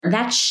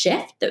That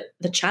shift,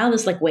 the child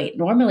is like, wait,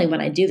 normally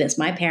when I do this,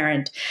 my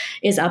parent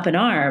is up in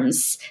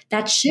arms.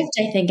 That shift,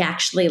 I think,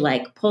 actually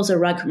like pulls a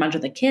rug from under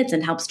the kids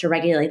and helps to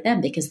regulate them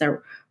because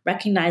they're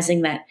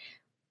recognizing that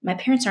my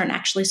parents aren't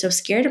actually so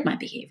scared of my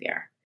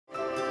behavior.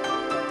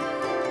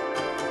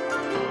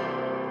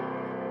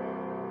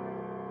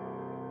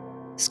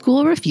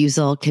 School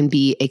refusal can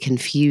be a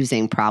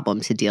confusing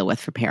problem to deal with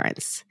for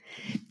parents.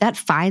 That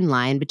fine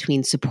line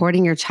between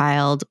supporting your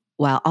child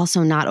while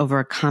also not over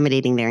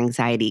accommodating their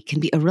anxiety can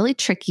be a really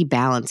tricky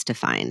balance to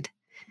find.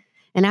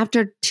 And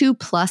after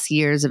 2+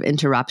 years of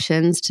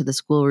interruptions to the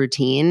school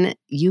routine,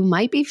 you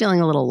might be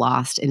feeling a little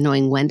lost in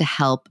knowing when to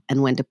help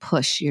and when to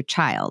push your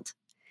child.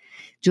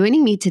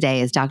 Joining me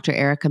today is Dr.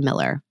 Erica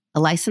Miller, a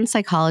licensed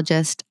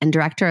psychologist and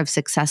director of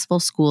Successful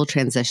School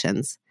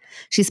Transitions.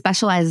 She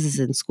specializes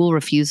in school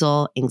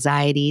refusal,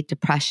 anxiety,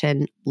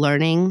 depression,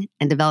 learning,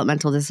 and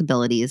developmental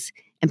disabilities,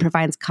 and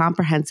provides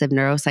comprehensive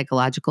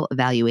neuropsychological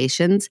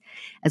evaluations,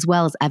 as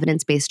well as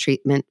evidence-based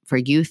treatment for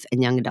youth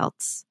and young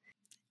adults.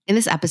 In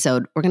this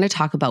episode, we're going to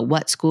talk about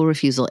what school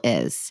refusal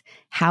is,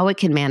 how it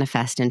can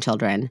manifest in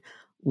children,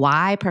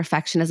 why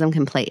perfectionism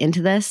can play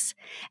into this,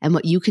 and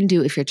what you can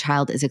do if your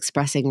child is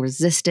expressing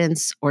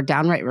resistance or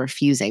downright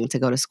refusing to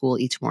go to school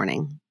each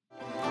morning.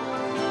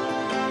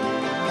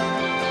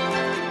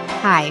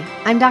 Hi,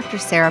 I'm Dr.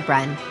 Sarah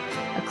Bren,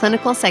 a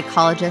clinical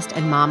psychologist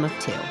and mom of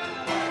 2.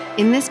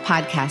 In this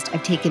podcast,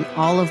 I've taken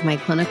all of my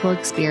clinical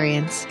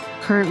experience,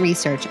 current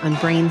research on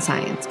brain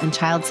science and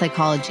child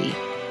psychology,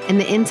 and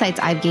the insights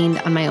I've gained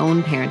on my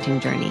own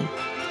parenting journey,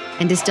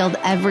 and distilled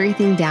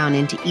everything down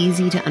into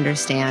easy to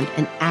understand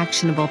and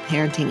actionable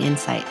parenting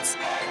insights,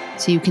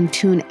 so you can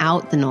tune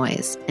out the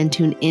noise and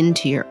tune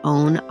into your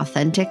own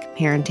authentic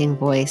parenting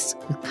voice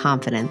with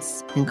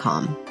confidence and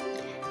calm.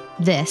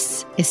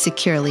 This is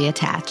Securely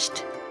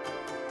Attached.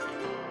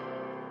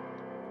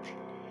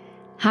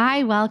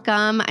 Hi,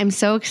 welcome. I'm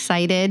so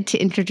excited to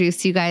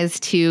introduce you guys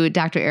to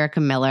Dr.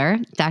 Erica Miller.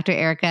 Dr.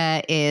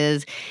 Erica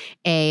is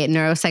a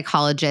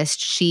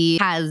neuropsychologist. She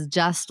has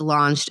just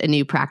launched a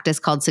new practice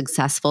called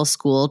Successful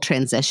School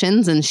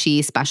Transitions, and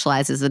she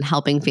specializes in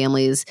helping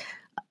families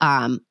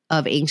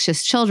of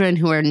anxious children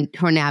who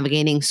are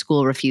navigating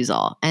school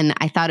refusal. And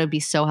I thought it would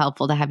be so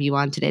helpful to have you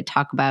on today to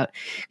talk about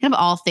kind of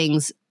all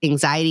things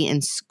anxiety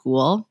in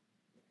school.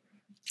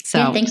 So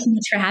yeah, thanks so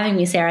much for having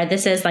me, Sarah.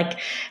 This is like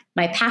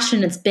my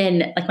passion. It's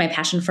been like my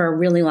passion for a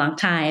really long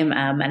time.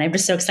 And I'm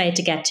just so excited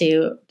to get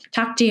to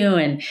talk to you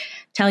and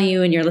tell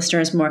you and your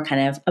listeners more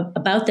kind of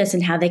about this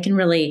and how they can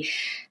really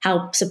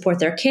help support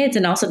their kids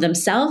and also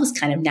themselves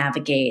kind of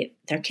navigate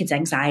their kids'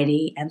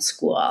 anxiety and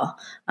school.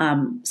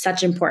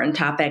 Such important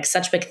topics,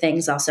 such big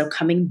things also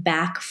coming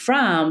back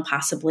from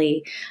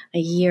possibly a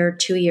year,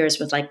 2 years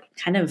with like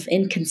kind of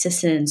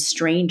inconsistent and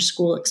strange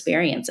school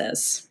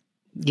experiences.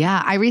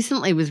 Yeah, I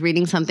recently was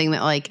reading something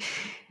that like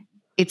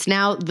it's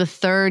now the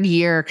 3rd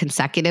year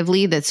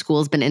consecutively that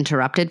school's been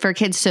interrupted for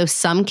kids. So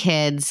some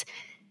kids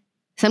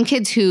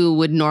who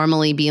would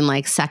normally be in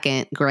like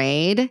 2nd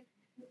grade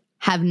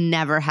have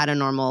never had a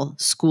normal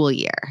school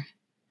year.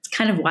 It's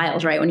kind of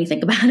wild, right? When you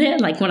think about it,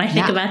 like when I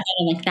think about it,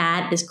 I'm like,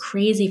 that is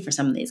crazy for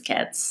some of these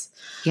kids.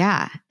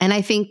 Yeah. And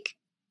I think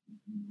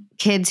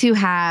kids who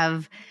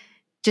have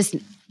just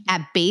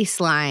at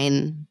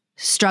baseline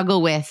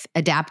struggle with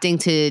adapting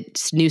to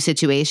new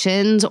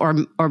situations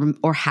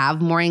or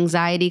have more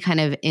anxiety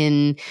kind of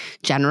in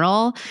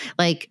general.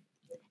 Like,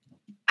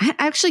 I'm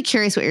actually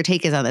curious what your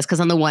take is on this, because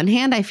on the one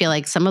hand, I feel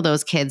like some of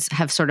those kids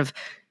have sort of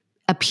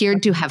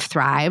appeared to have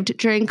thrived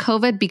during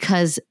COVID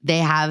because they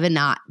have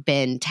not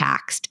been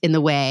taxed in the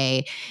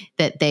way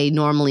that they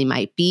normally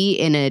might be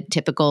in a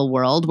typical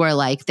world where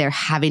like they're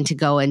having to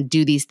go and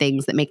do these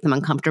things that make them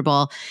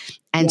uncomfortable.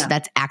 And so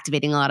that's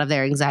activating a lot of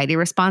their anxiety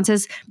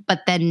responses.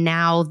 But then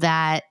now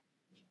that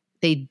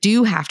they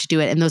do have to do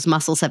it and those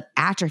muscles have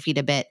atrophied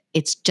a bit,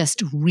 it's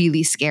just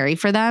really scary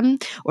for them,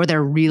 or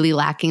they're really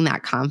lacking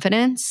that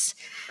confidence.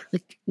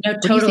 Like, no,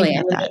 totally.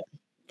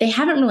 They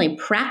haven't really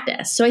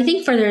practiced. So I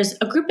think there's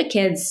a group of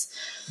kids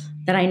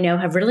that I know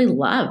have really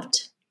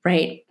loved,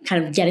 right?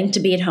 Kind of getting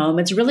to be at home.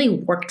 It's really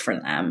worked for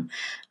them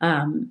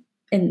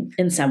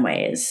in some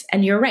ways.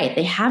 And you're right.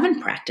 They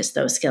haven't practiced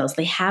those skills.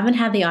 They haven't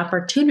had the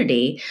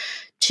opportunity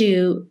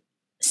to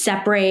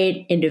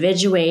separate,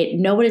 individuate,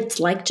 know what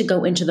it's like to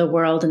go into the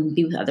world and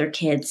be with other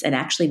kids and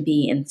actually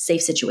be in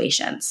safe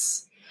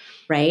situations,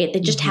 right? They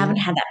just haven't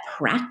had that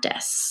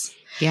practice.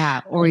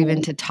 Yeah, or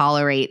even to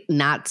tolerate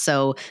not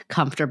so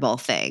comfortable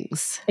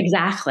things.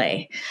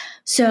 Exactly.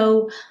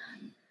 So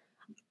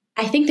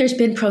I think there's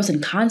been pros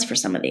and cons for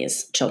some of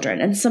these children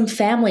and some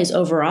families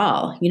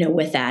overall,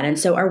 with that. And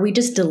so are we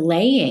just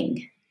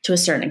delaying, to a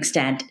certain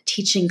extent,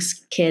 teaching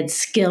kids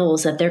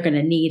skills that they're going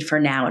to need for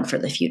now and for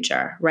the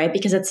future, right?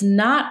 Because it's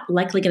not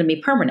likely going to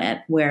be permanent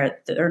where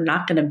they're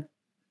not going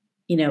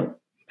to,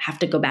 have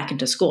to go back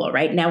into school,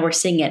 right? Now we're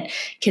seeing it.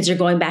 Kids are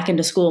going back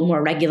into school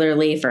more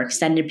regularly for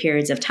extended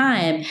periods of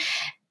time.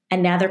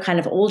 And now they're kind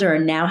of older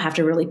and now have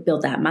to really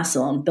build that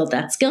muscle and build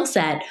that skill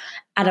set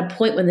at a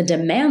point when the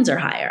demands are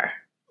higher,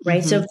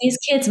 right? So if these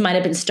kids might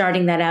have been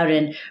starting that out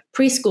in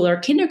preschool or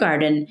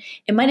kindergarten,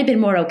 it might have been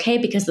more okay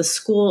because the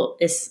school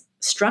is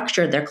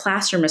structured, their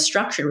classroom is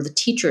structured with the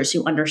teachers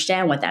who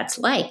understand what that's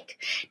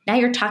like. Now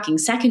you're talking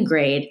second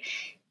grade,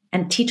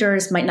 and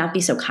teachers might not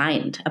be so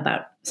kind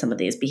about some of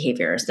these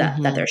behaviors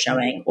that they're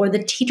showing, or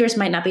the teachers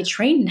might not be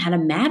trained in how to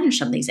manage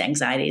some of these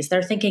anxieties.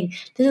 They're thinking,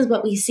 this is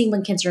what we see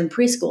when kids are in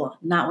preschool,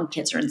 not when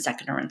kids are in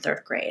second or in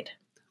third grade.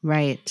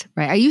 Right.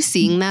 Are you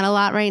seeing that a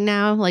lot right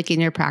now, like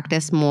in your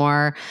practice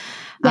more?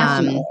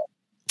 Definitely.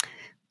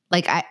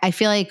 Like I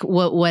feel like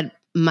what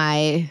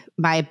my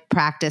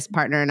practice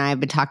partner and I have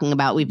been talking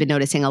about, we've been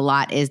noticing a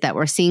lot, is that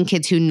we're seeing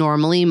kids who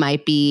normally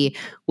might be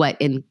what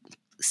in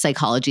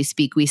psychology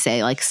speak we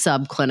say like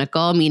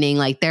subclinical, meaning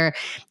like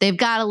they've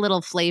got a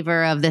little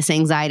flavor of this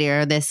anxiety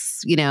or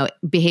this,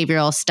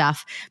 behavioral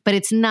stuff, but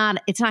it's not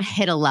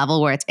hit a level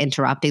where it's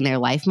interrupting their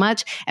life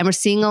much. And we're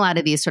seeing a lot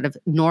of these sort of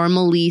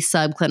normally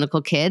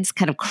subclinical kids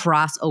kind of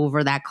cross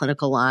over that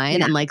clinical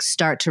line and like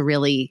start to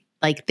really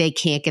like they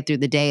can't get through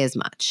the day as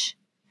much.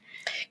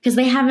 Because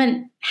they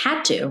haven't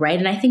had to, right?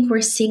 And I think we're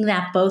seeing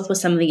that both with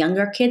some of the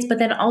younger kids, but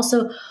then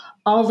also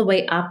all the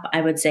way up,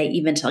 I would say,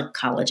 even to like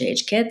college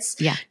age kids.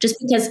 Yeah. Just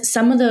because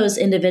some of those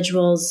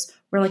individuals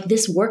were like,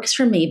 this works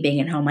for me being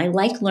at home. I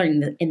like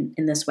learning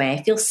in this way.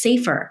 I feel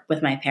safer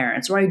with my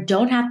parents, or I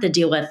don't have to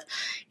deal with,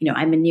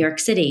 I'm in New York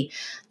City,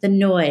 the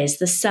noise,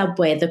 the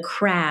subway, the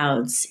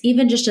crowds,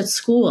 even just at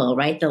school,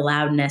 right? The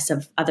loudness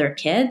of other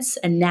kids.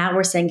 And now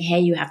we're saying, hey,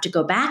 you have to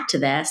go back to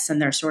this.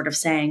 And they're sort of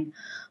saying,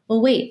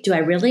 well, wait, do I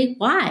really?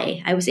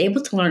 Why? I was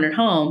able to learn at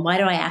home. Why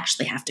do I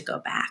actually have to go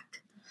back?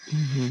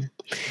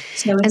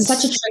 So it's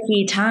such a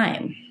tricky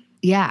time.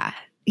 Yeah.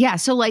 Yeah.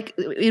 So like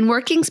in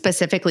working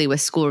specifically with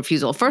school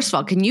refusal, first of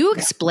all, can you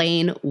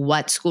explain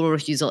what school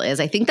refusal is?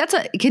 I think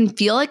it can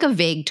feel like a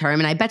vague term.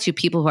 And I bet you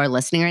people who are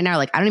listening right now are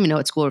like, I don't even know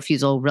what school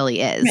refusal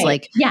really is. Right.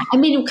 Like, yeah, I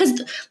mean,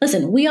 because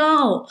listen, we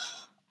all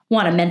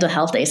want a mental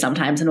health day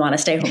sometimes and want to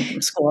stay home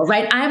from school,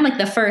 right? I'm like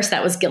the first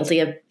that was guilty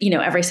of,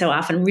 every so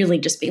often really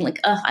just being like,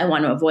 I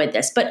want to avoid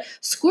this. But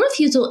school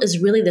refusal is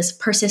really this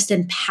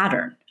persistent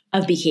pattern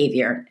of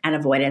behavior and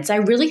avoidance. I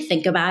really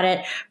think about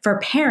it for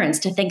parents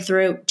to think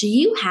through, do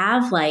you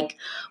have like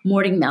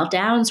morning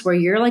meltdowns where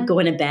you're like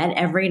going to bed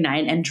every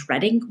night and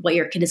dreading what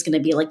your kid is going to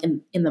be like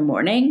in the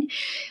morning?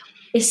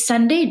 Is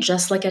Sunday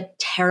just like a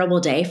terrible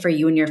day for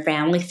you and your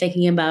family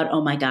thinking about,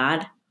 oh my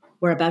God,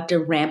 we're about to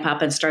ramp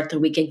up and start the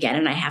week again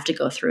and I have to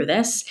go through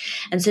this?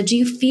 And so do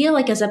you feel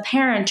like as a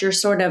parent, you're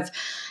sort of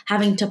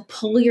having to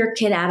pull your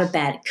kid out of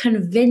bed,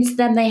 convince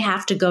them they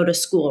have to go to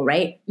school,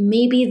 right?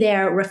 Maybe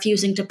they're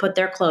refusing to put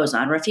their clothes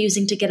on,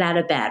 refusing to get out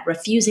of bed,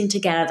 refusing to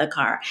get out of the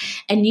car.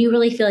 And you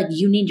really feel like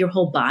you need your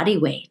whole body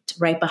weight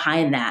right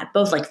behind that,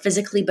 both like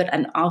physically, but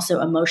and also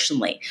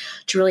emotionally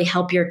to really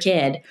help your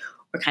kid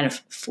or kind of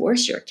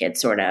force your kid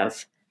sort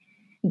of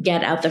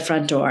get out the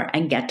front door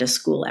and get to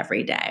school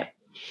every day.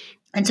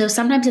 And so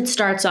sometimes it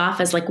starts off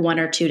as like 1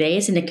 or 2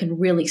 days and it can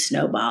really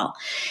snowball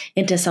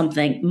into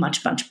something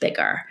much, much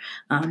bigger.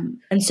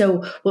 And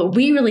so what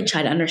we really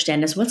try to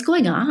understand is what's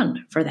going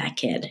on for that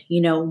kid.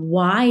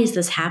 Why is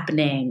this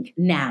happening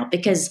now?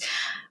 Because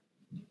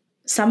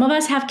some of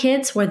us have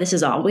kids where this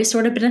has always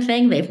sort of been a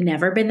thing. They've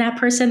never been that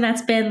person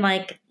that's been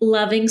like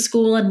loving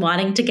school and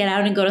wanting to get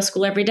out and go to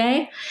school every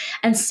day.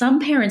 And some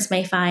parents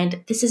may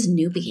find this is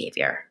new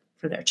behavior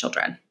for their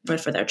children or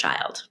for their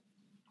child.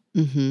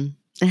 Mm-hmm.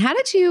 And how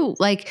did you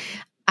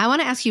I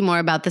want to ask you more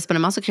about this, but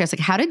I'm also curious,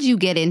 how did you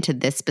get into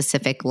this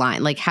specific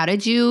line?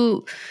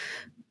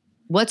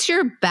 What's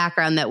your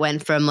background that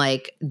went from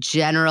like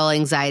general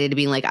anxiety to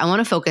being like, I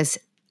want to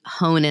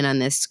hone in on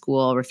this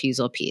school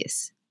refusal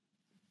piece?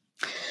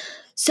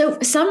 So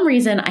for some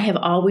reason, I have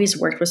always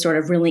worked with sort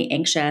of really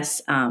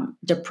anxious,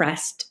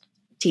 depressed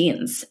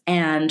teens.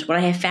 And what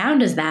I have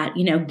found is that,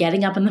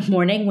 getting up in the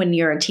morning when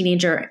you're a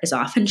teenager is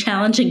often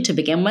challenging to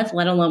begin with,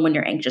 let alone when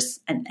you're anxious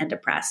and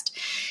depressed.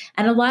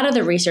 And a lot of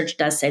the research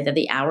does say that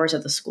the hours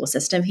of the school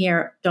system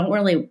here don't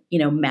really,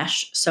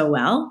 mesh so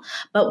well.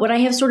 But what I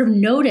have sort of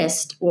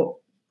noticed,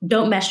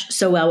 don't mesh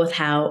so well with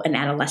how an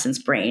adolescent's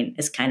brain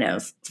is kind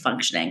of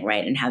functioning,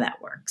 right? And how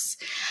that works.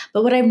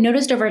 But what I've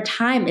noticed over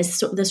time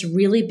is this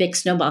really big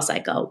snowball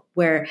cycle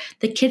where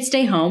the kids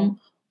stay home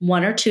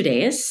 1 or 2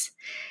 days.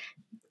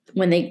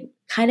 When they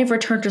kind of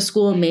return to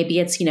school, maybe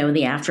it's, in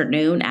the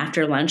afternoon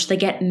after lunch, they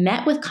get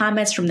met with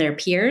comments from their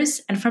peers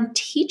and from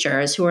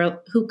teachers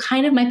who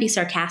kind of might be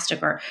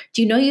sarcastic or,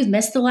 do you know you've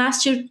missed the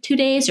last 2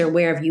 days, or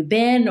where have you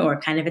been? Or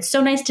kind of, it's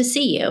so nice to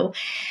see you.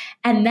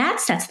 And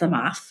that sets them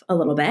off a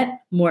little bit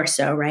more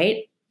so,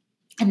 right?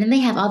 And then they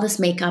have all this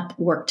makeup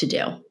work to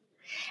do.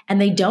 And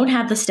they don't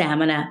have the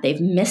stamina, they've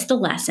missed the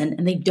lesson,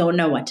 and they don't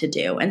know what to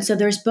do. And so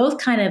there's both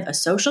kind of a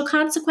social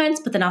consequence,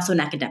 but then also an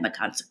academic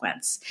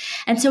consequence.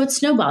 And so it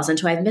snowballs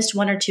into I've missed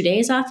 1 or 2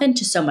 days often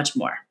to so much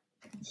more.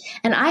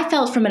 And I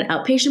felt from an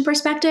outpatient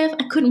perspective,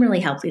 I couldn't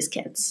really help these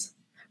kids,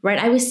 right?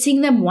 I was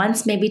seeing them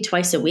once, maybe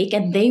twice a week,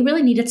 and they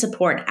really needed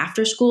support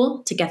after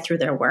school to get through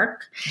their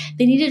work.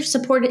 They needed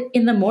support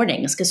in the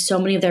mornings because so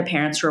many of their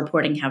parents were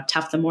reporting how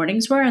tough the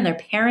mornings were, and their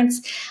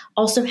parents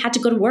also had to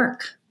go to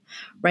work.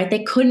 right?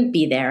 They couldn't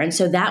be there. And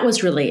so that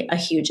was really a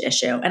huge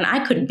issue. And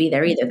I couldn't be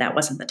there either. That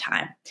wasn't the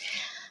time.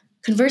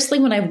 Conversely,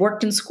 when I've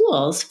worked in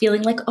schools,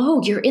 feeling like,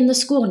 oh, you're in the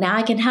school, now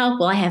I can help.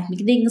 Well, I have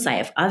meetings, I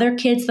have other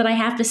kids that I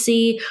have to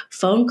see,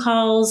 phone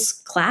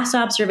calls, class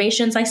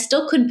observations. I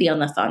still couldn't be on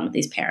the phone with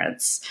these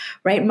parents,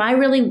 right? My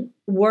really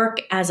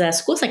work as a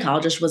school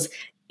psychologist was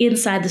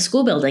inside the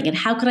school building. And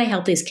how could I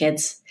help these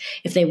kids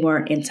if they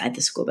weren't inside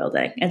the school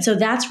building? And so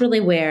that's really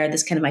where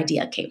this kind of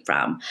idea came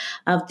from.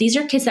 These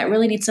are kids that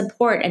really need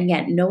support, and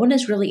yet no one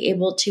is really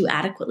able to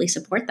adequately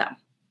support them.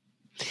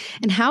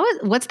 And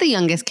what's the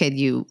youngest kid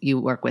you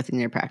work with in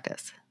your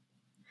practice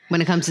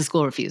when it comes to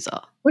school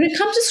refusal? When it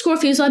comes to school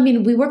refusal, I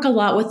mean, we work a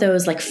lot with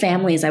those like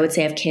families, I would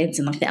say, of kids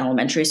in like the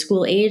elementary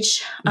school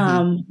age.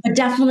 But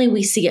definitely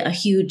we see a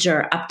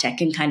huger uptick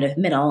in kind of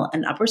middle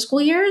and upper school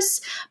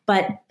years.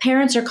 But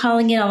parents are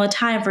calling in all the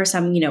time for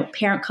some,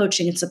 parent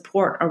coaching and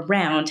support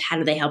around how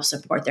do they help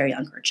support their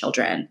younger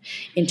children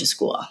into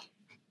school.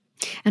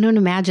 I don't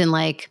imagine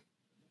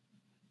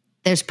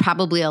there's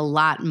probably a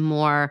lot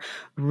more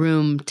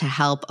room to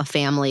help a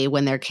family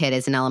when their kid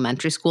is in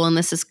elementary school and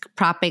this is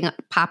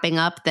popping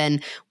up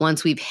than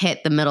once we've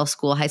hit the middle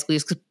school, high school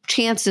years. 'Cause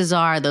chances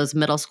are those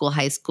middle school,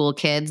 high school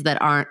kids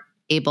that aren't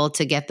able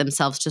to get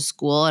themselves to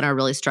school and are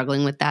really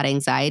struggling with that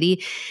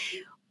anxiety,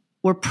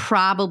 we're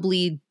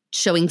probably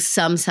showing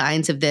some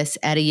signs of this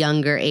at a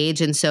younger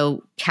age. And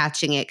so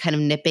catching it, kind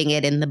of nipping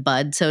it in the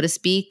bud, so to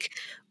speak,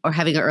 or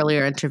having an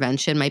earlier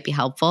intervention might be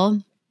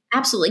helpful.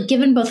 Absolutely.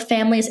 Given both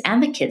families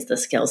and the kids the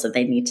skills that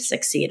they need to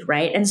succeed,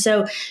 right? And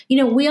so,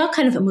 we all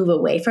kind of move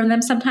away from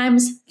them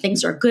sometimes.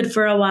 Things are good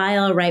for a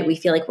while, right? We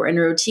feel like we're in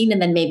a routine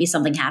and then maybe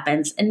something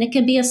happens. And it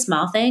can be a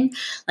small thing,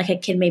 like a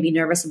kid may be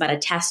nervous about a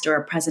test or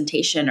a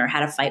presentation or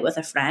had a fight with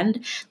a friend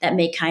that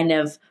may kind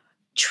of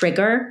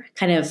trigger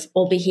kind of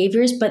old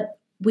behaviors. But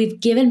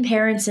we've given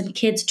parents and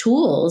kids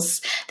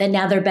tools that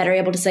now they're better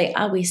able to say,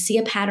 oh, we see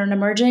a pattern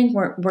emerging.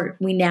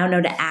 We now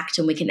know to act,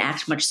 and we can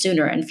act much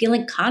sooner, and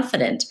feeling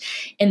confident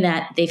in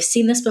that they've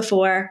seen this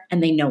before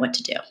and they know what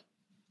to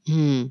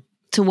do.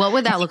 So what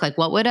would that look like?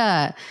 What would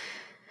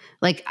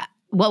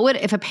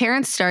if a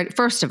parent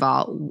first of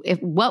all,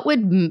 what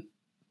would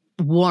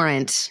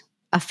warrant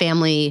a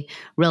family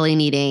really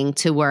needing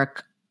to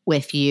work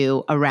with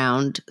you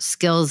around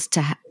skills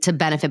to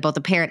benefit both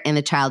the parent and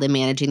the child in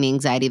managing the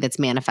anxiety that's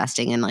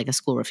manifesting in like a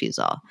school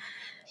refusal?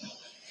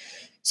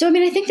 So,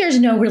 I think there's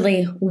no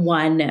really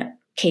one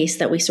case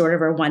that we sort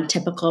of are one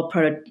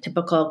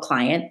prototypical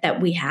client that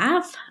we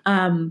have.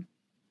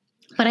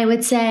 But I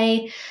would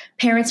say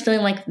parents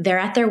feeling like they're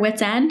at their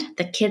wits' end,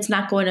 the kid's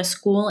not going to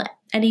school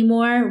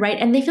anymore, right?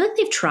 And they feel like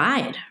they've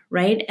tried,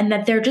 right? And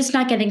that they're just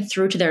not getting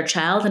through to their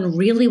child. And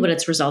really what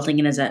it's resulting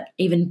in is an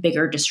even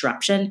bigger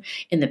disruption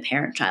in the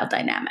parent-child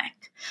dynamic.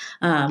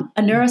 A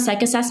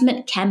neuropsych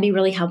assessment can be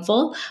really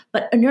helpful,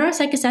 but a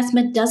neuropsych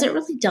assessment doesn't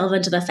really delve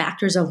into the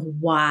factors of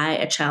why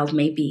a child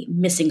may be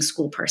missing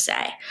school per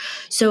se.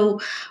 So,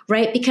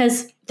 right,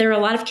 because there are a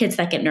lot of kids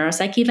that get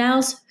neuropsych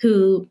evals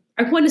who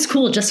are going to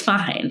school just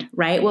fine,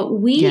 right? What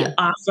we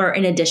offer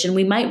in addition,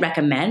 we might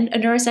recommend a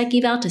neuropsych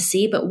eval to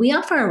see, but we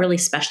offer a really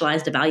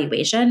specialized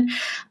evaluation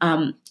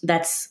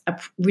that's a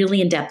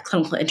really in-depth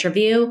clinical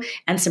interview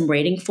and some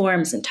rating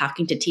forms and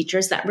talking to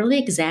teachers that really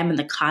examine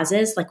the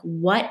causes, like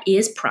what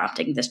is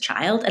prompting this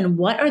child and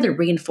what are the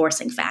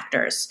reinforcing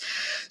factors.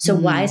 So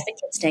why is the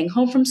kid staying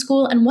home from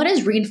school, and what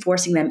is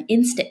reinforcing them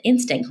in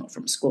staying home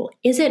from school?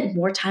 Is it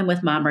more time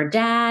with mom or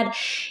dad?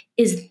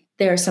 Is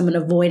there's an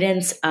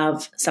avoidance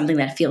of something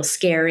that feels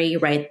scary,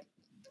 right?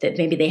 That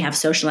maybe they have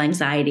social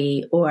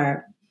anxiety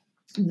or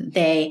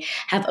they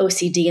have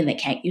OCD and they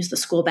can't use the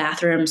school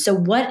bathroom. So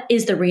what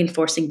is the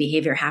reinforcing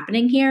behavior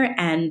happening here?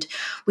 And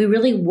we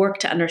really work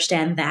to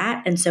understand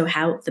that. And so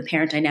how the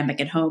parent dynamic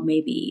at home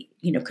may be,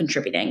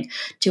 contributing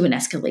to an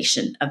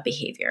escalation of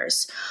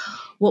behaviors.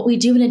 What we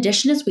do in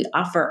addition is we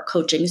offer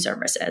coaching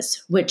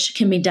services, which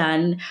can be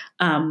done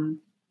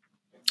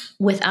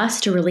with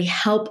us to really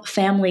help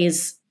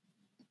families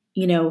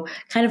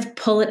kind of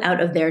pull it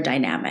out of their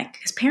dynamic.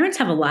 Because parents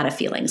have a lot of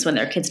feelings when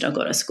their kids don't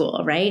go to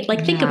school, right?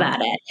 Like, think about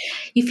it.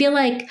 You feel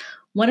like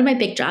one of my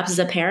big jobs as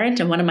a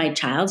parent and one of my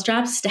child's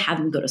jobs is to have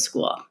them go to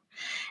school.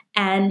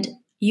 And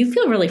you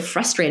feel really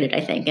frustrated, I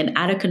think, and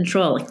out of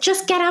control. Like,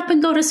 just get up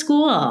and go to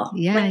school.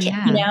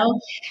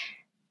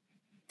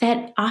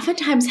 That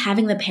oftentimes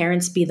having the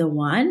parents be the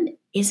one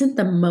isn't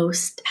the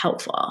most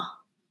helpful.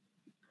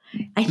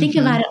 I think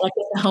about it like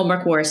with the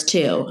homework wars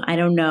too. I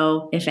don't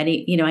know if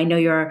any, I know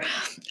your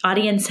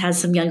audience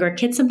has some younger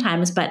kids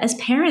sometimes, but as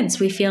parents,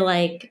 we feel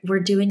like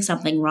we're doing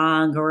something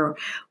wrong, or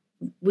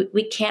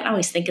we can't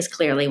always think as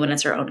clearly when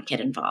it's our own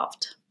kid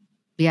involved.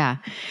 Yeah.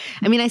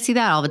 I see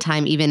that all the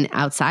time, even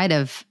outside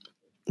of,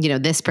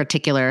 this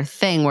particular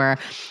thing where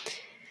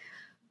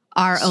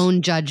our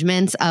own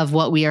judgments of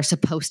what we are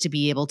supposed to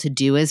be able to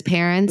do as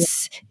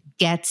parents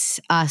gets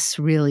us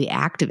really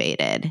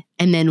activated.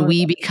 And then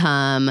we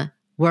become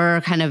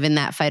we're kind of in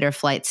that fight or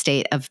flight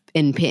state as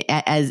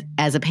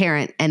a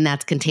parent, and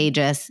that's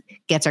contagious,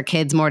 gets our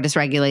kids more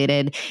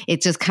dysregulated.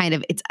 It's just kind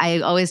of,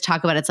 I always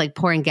talk about it's like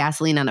pouring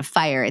gasoline on a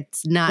fire.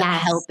 It's not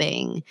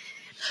helping.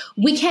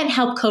 We can't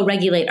help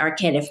co-regulate our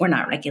kid if we're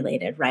not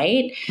regulated,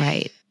 right?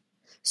 Right.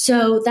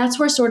 So that's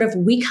where sort of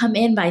we come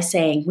in by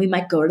saying we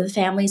might go to the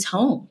family's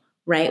home,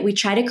 right? We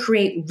try to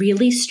create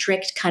really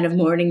strict kind of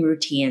morning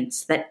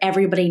routines that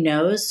everybody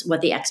knows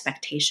what the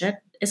expectation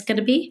is going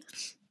to be.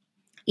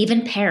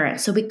 Even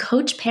parents. So we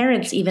coach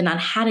parents even on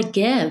how to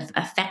give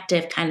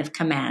effective kind of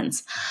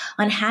commands,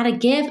 on how to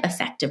give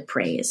effective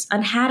praise,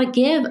 on how to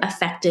give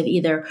effective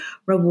either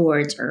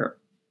rewards or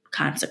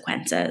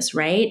consequences,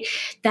 right?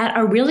 That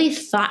are really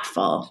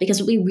thoughtful,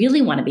 because what we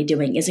really want to be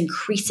doing is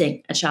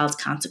increasing a child's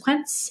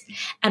consequence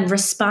and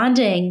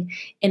responding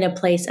in a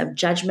place of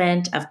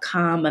judgment, of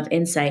calm, of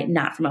insight,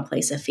 not from a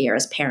place of fear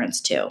as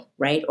parents too,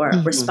 right? Or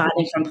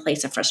responding from a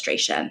place of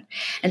frustration.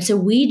 And so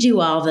we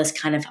do all this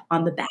kind of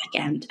on the back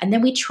end, and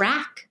then we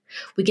track.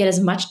 We get as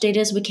much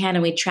data as we can,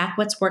 and we track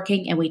what's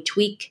working, and we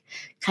tweak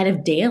kind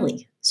of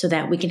daily so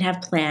that we can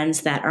have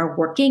plans that are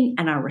working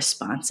and are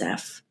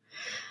responsive.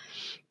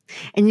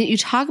 And you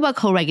talk about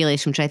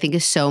co-regulation, which I think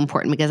is so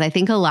important, because I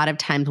think a lot of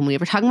times when we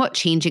were talking about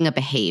changing a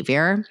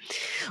behavior,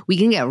 we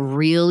can get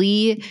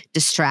really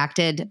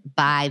distracted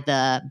by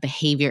the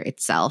behavior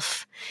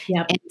itself.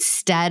 Yep.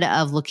 Instead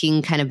of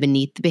looking kind of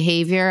beneath the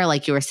behavior,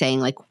 like you were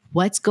saying, like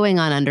what's going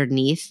on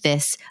underneath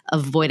this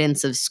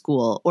avoidance of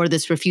school, or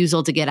this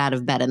refusal to get out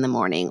of bed in the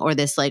morning, or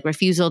this like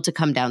refusal to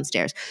come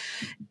downstairs.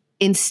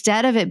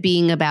 Instead of it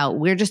being about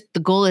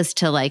the goal is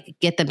to like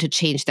get them to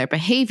change their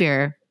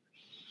behavior,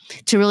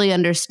 to really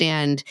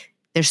understand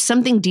there's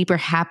something deeper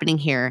happening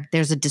here.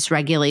 There's a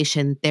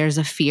dysregulation, there's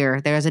a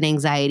fear, there's an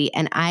anxiety,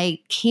 and I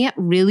can't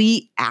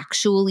really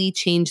actually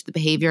change the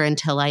behavior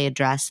until I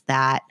address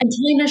that. Until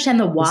you understand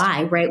the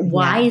why, right?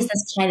 Why is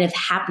this kind of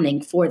happening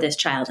for this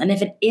child? And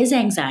if it is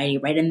anxiety,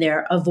 right, and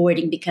they're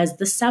avoiding because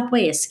the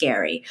subway is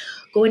scary,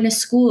 going to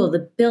school,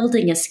 the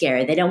building is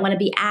scary, they don't want to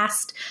be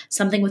asked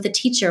something with a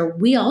teacher,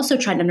 we also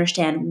try to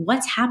understand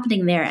what's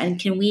happening there, and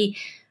can we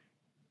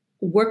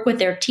work with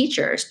their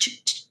teachers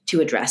to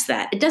address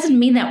that. It doesn't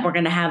mean that we're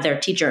going to have their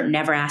teacher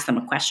never ask them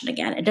a question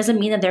again. It doesn't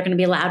mean that they're going to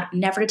be allowed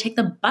never to take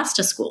the bus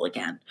to school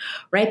again,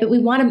 right? But we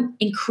want to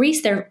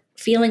increase their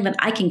feeling that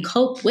I can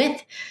cope with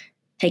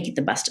taking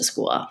the bus to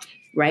school,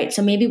 right?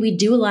 So maybe we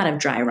do a lot of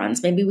dry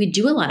runs. Maybe we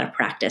do a lot of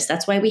practice.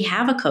 That's why we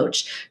have a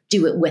coach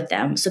do it with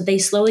them, so they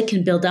slowly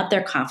can build up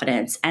their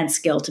confidence and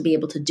skill to be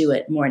able to do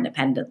it more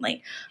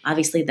independently.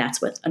 Obviously, that's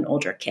with an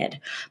older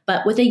kid.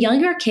 But with a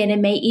younger kid, it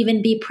may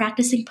even be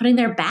practicing putting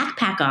their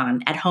backpack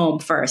on at home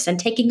first and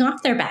taking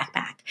off their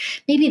backpack.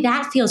 Maybe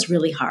that feels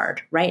really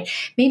hard, right?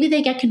 Maybe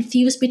they get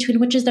confused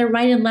between which is their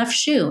right and left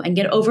shoe and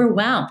get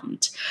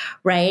overwhelmed,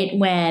 right?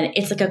 When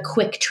it's like a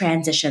quick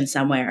transition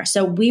somewhere.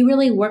 So we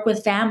really work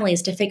with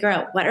families to figure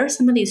out what are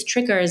some of these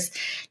triggers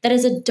that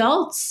as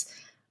adults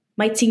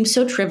might seem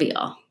so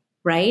trivial,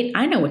 right?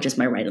 I know which is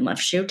my right and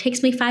left shoe. It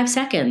takes me 5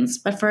 seconds.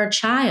 But for a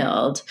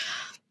child,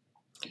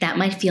 that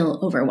might feel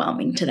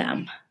overwhelming to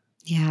them.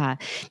 Yeah.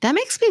 That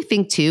makes me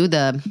think too,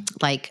 as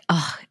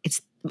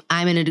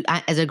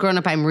a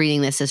grown-up, I'm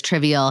reading this as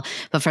trivial,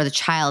 but for the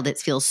child, it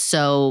feels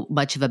so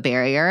much of a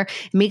barrier.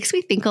 It makes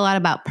me think a lot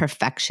about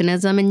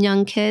perfectionism in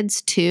young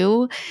kids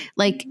too.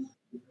 Like,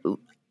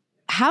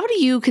 how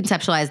do you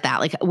conceptualize that?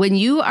 Like when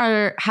you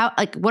are,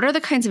 what are the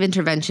kinds of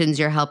interventions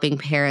you're helping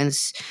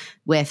parents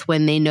with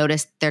when they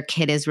notice their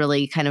kid is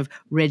really kind of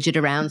rigid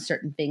around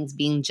certain things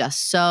being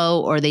just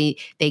so, or they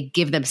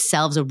give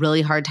themselves a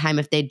really hard time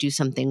if they do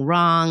something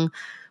wrong?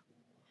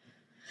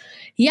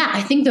 Yeah,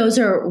 I think those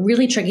are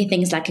really tricky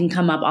things that can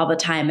come up all the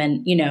time.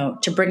 And,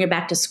 to bring it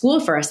back to school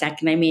for a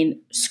second, I mean,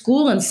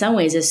 school in some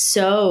ways is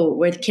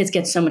where the kids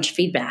get so much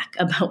feedback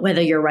about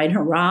whether you're right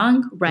or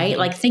wrong, right? Mm-hmm.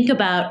 Like think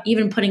about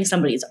even putting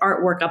somebody's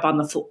artwork up on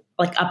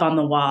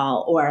the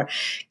wall, or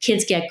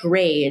kids get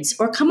grades,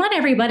 or come on,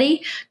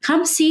 everybody,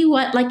 come see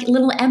what like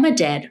little Emma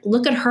did.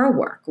 Look at her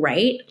work,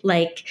 right?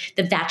 Like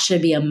that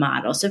should be a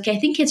model. So I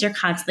think kids are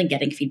constantly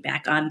getting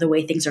feedback on the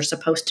way things are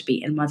supposed to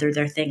be and whether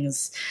their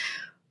things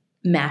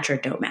match or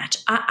don't match.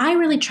 I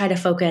really try to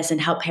focus and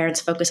help parents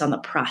focus on the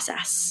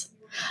process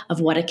of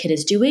what a kid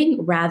is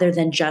doing rather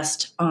than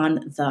just on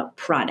the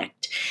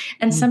product.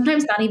 And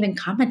sometimes not even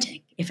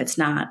commenting if it's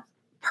not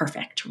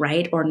perfect,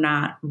 right? Or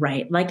not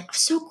right. Like,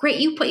 so great,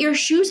 you put your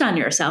shoes on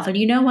yourself. And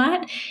you know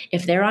what?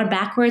 If they're on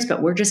backwards,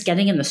 but we're just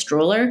getting in the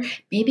stroller,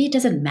 maybe it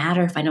doesn't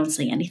matter if I don't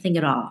say anything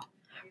at all,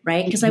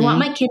 right? Because I want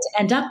my kid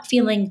to end up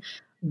feeling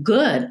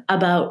good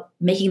about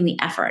making the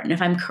effort. And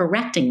if I'm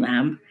correcting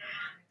them,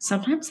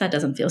 sometimes that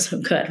doesn't feel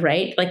so good,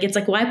 right? Like, it's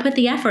like, why put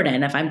the effort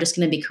in if I'm just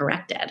going to be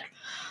corrected?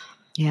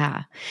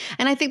 Yeah.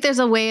 And I think there's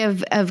a way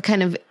of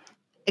kind of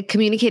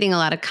communicating a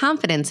lot of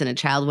confidence in a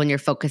child when you're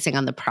focusing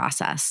on the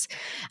process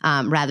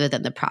rather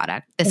than the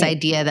product. This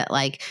idea that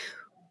like,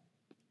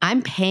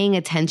 I'm paying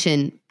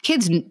attention.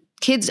 Kids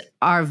kids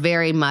are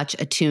very much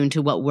attuned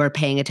to what we're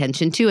paying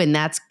attention to, and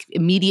that's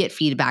immediate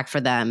feedback for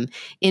them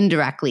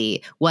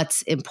indirectly,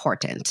 what's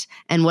important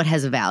and what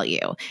has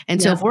value.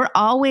 And so if we're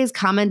always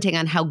commenting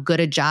on how good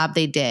a job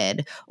they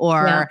did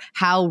or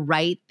how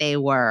right they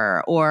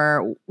were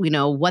or,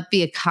 what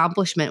the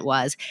accomplishment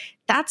was,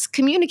 that's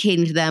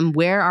communicating to them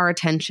where our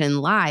attention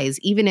lies,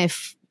 even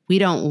if we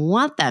don't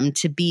want them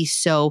to be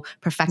so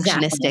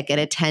perfectionistic at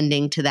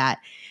attending to that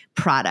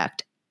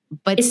product.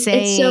 But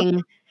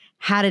saying,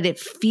 how did it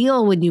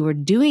feel when you were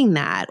doing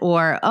that?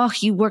 Or, oh,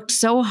 you worked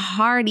so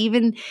hard,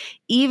 even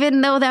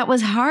though that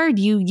was hard,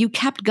 you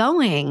kept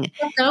going.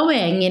 Show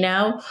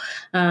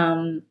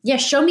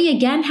me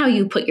again how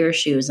you put your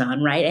shoes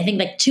on, right? I think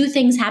like two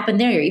things happen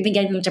there. You're even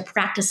getting them to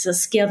practice a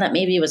skill that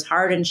maybe was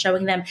hard and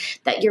showing them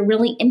that you're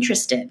really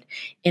interested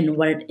in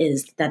what it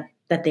is that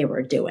they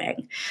were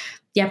doing.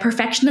 Yeah,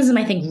 perfectionism,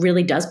 I think,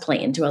 really does play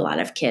into a lot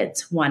of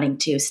kids wanting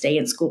to stay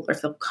in school or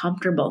feel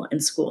comfortable in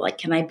school. Like,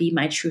 can I be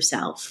my true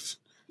self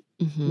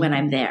when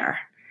I'm there?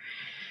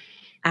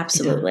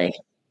 Absolutely.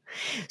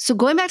 Yeah. So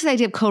going back to the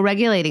idea of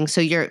co-regulating,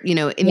 so you're,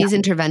 in these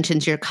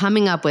interventions, you're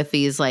coming up with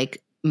these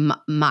like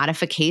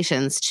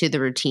modifications to the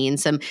routine,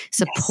 some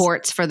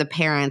supports for the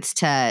parents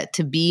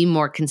to be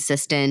more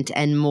consistent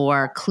and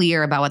more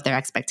clear about what their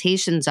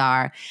expectations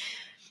are.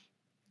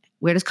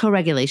 Where does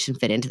co-regulation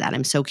fit into that?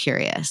 I'm so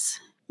curious.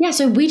 Yeah,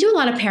 so we do a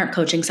lot of parent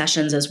coaching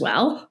sessions as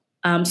well.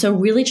 So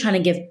really trying to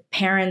give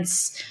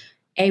parents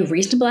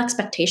reasonable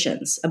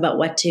expectations about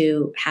what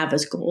to have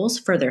as goals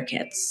for their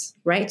kids,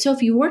 right? So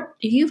if you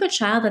have a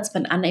child that's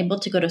been unable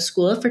to go to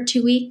school for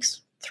 2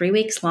 weeks, 3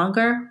 weeks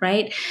longer,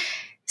 right?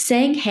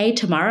 Saying, hey,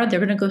 tomorrow they're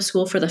going to go to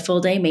school for the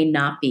full day may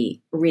not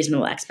be a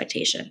reasonable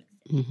expectation.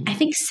 I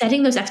think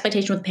setting those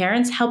expectations with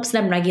parents helps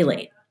them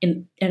regulate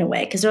in a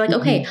way, because they're like,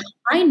 okay,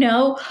 I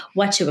know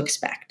what to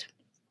expect.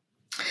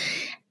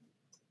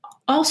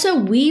 Also,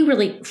 we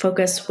really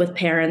focus with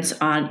parents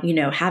on,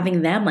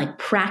 having them like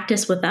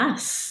practice with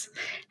us.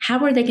 How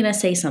are they going to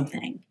say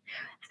something?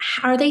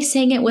 Are they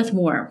saying it with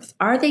warmth?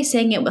 Are they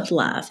saying it with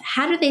love?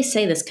 How do they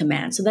say this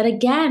command? So that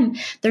again,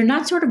 they're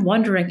not sort of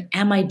wondering,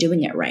 am I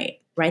doing it right?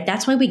 Right?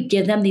 That's why we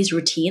give them these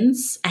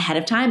routines ahead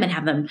of time and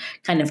have them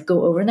kind of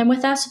go over them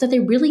with us so that they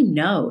really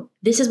know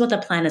this is what the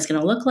plan is going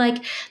to look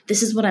like.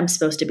 This is what I'm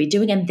supposed to be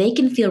doing. And they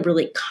can feel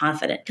really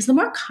confident, because the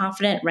more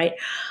confident, right,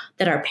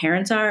 that our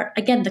parents are,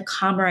 again, the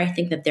calmer I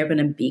think that they're going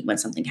to be when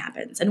something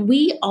happens. And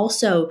we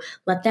also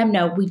let them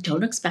know we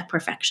don't expect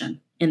perfection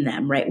in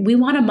them, right? We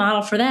want to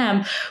model for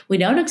them. We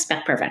don't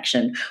expect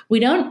perfection.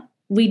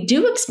 We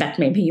do expect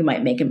maybe you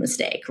might make a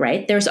mistake,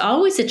 right? There's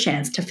always a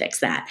chance to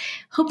fix that.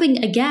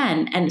 Hoping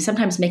again, and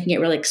sometimes making it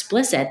really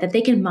explicit, that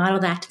they can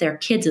model that to their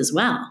kids as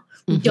well.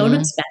 We don't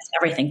expect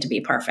everything to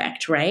be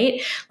perfect,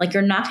 right? Like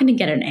you're not going to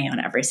get an A on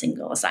every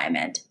single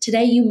assignment.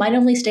 Today, you might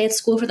only stay at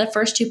school for the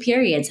first 2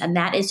 periods, and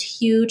that is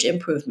huge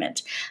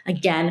improvement.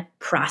 Again,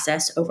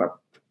 process over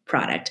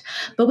product.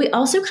 But we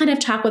also kind of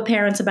talk with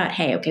parents about,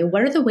 hey, okay,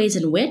 what are the ways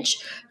in which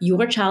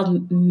your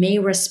child may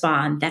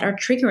respond that are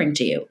triggering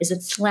to you? Is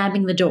it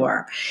slamming the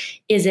door?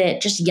 Is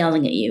it just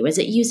yelling at you? Is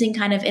it using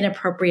kind of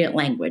inappropriate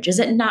language? Is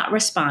it not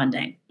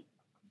responding?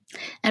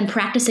 And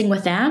practicing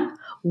with them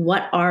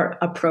what are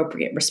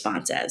appropriate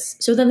responses.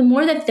 So then the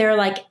more that they're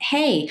like,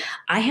 hey,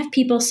 I have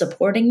people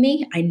supporting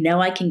me. I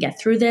know I can get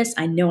through this.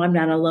 I know I'm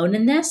not alone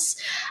in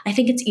this. I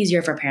think it's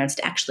easier for parents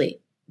to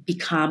actually be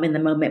calm in the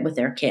moment with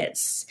their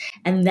kids.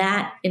 And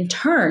that in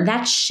turn,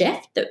 that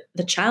shift,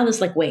 the child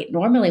is like, wait,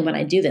 normally when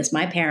I do this,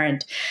 my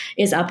parent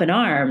is up in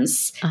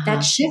arms.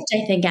 That shift,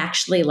 I think,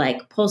 actually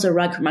like pulls a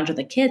rug from under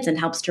the kids and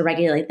helps to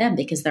regulate them,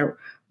 because they're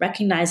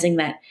recognizing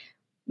that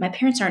my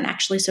parents aren't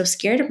actually so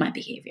scared of my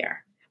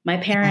behavior. My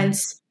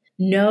parents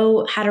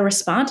know how to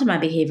respond to my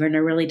behavior in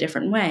a really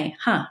different way.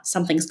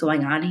 Something's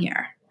going on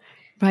here.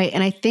 Right.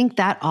 And I think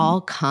that all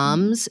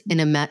comes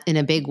in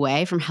a big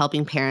way from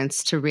helping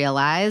parents to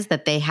realize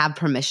that they have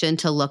permission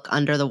to look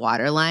under the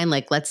waterline.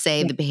 Like, let's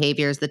say the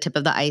behavior is the tip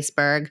of the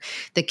iceberg,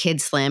 the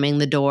kid slamming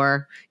the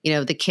door,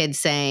 the kid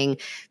saying,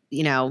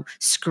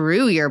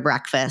 screw your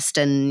breakfast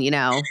and,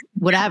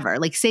 whatever,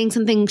 like saying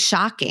something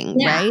shocking,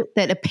 right?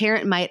 That a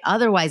parent might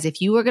otherwise,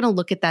 if you were going to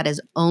look at that as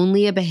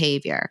only a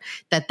behavior,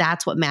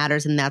 that's what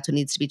matters and that's what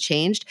needs to be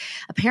changed,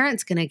 a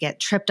parent's going to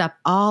get tripped up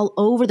all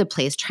over the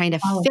place trying to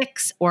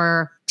fix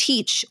or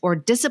teach or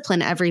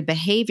discipline every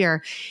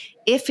behavior.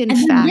 If in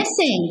fact they're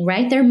missing,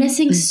 right? They're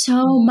missing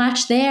so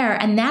much there.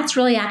 And that's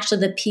really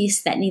actually the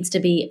piece that needs to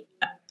be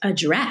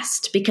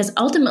addressed, because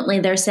ultimately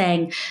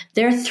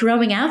they're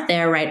throwing out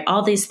there, right,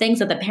 all these things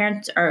that the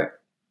parents are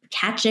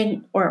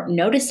catching or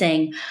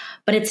noticing,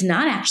 but it's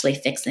not actually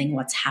fixing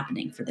what's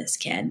happening for this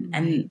kid.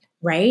 And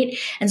right.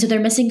 And so they're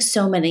missing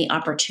so many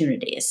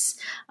opportunities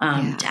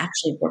to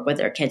actually work with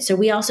their kids. So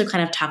we also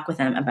kind of talk with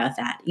them about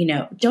that.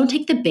 Don't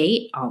take the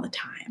bait all the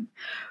time,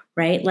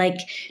 right? Like,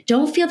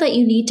 don't feel that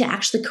you need to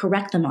actually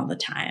correct them all the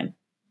time,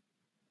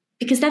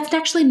 because that's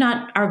actually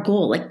not our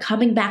goal. Like,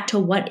 coming back to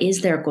what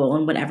is their goal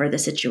in whatever the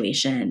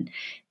situation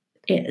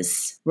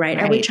is, right?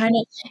 Are we Right. trying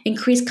to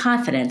increase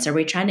confidence? Are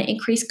we trying to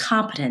increase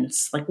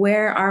competence? Like,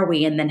 where are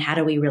we? And then how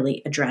do we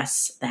really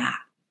address that?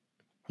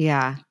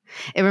 Yeah.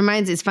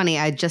 It's funny.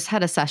 I just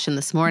had a session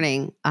this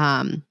morning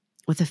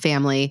with a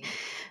family,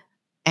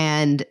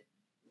 and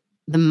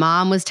the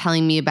mom was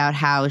telling me about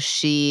how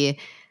she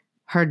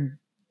had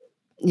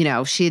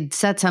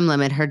set some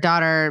limit. Her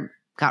daughter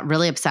got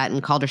really upset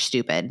and called her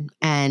stupid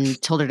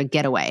and told her to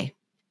get away.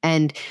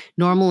 And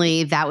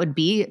normally that would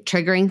be a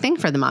triggering thing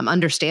for the mom,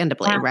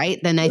 understandably, right?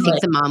 Then I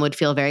think the mom would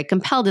feel very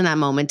compelled in that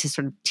moment to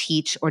sort of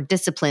teach or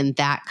discipline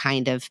that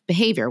kind of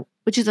behavior,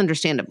 which is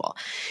understandable.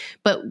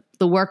 But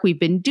the work we've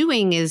been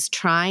doing is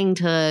trying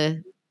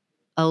to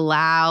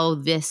allow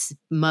this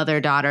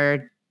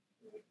mother-daughter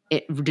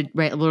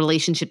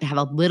relationship to have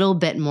a little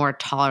bit more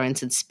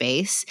tolerance and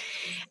space.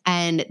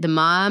 And the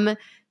mom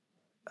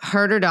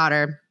heard her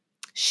daughter.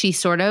 She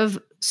sort of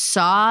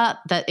saw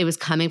that it was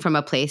coming from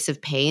a place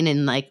of pain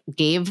and like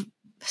gave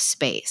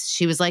space.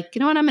 She was like, you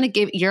know what,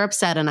 you're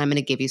upset and I'm going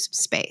to give you some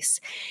space.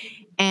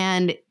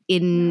 And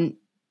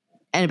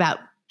about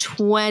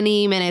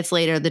 20 minutes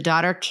later, the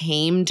daughter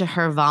came to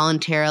her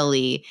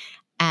voluntarily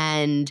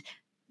and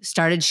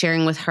started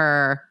sharing with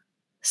her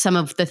some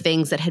of the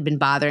things that had been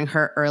bothering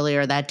her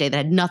earlier that day that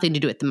had nothing to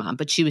do with the mom,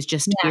 but she was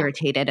just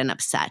irritated and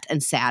upset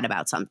and sad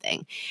about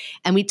something.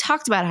 And we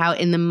talked about how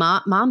in the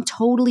mom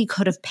totally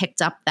could have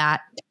picked up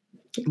that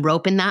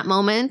rope in that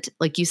moment,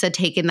 like you said,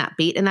 taken that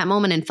bait in that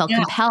moment and felt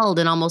compelled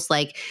and almost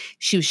like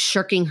she was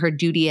shirking her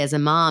duty as a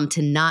mom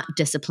to not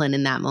discipline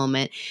in that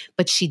moment.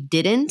 But she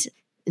didn't.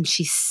 And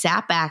she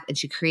sat back and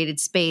she created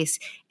space.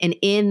 And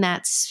in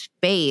that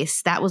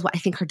space, that was what I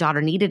think her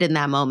daughter needed in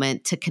that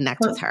moment to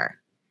connect with her.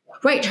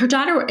 Right. Her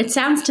daughter, it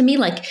sounds to me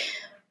like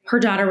her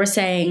daughter was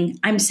saying,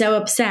 I'm so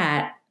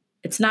upset.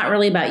 It's not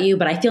really about you,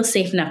 but I feel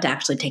safe enough to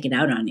actually take it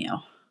out on you.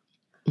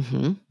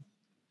 Mm-hmm.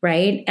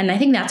 Right. And I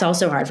think that's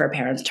also hard for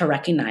parents to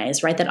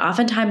recognize, right? That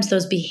oftentimes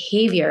those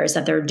behaviors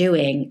that they're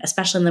doing,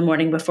 especially in the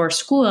morning before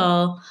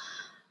school,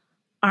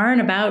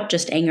 aren't about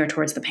just anger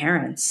towards the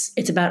parents.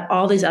 It's about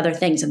all these other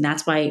things. And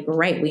that's why,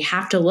 right, we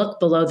have to look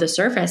below the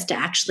surface to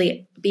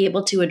actually be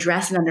able to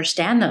address and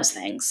understand those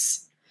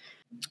things.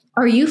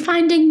 Are you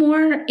finding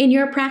more in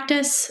your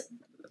practice,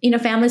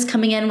 families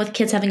coming in with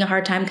kids having a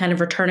hard time kind of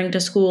returning to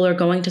school or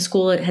going to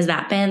school? Has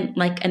that been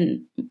like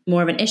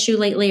more of an issue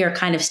lately or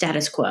kind of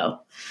status quo?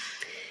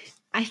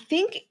 I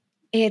think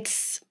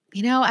it's,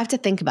 I have to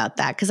think about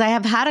that because I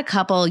have had a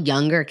couple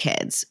younger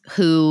kids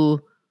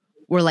who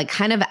were like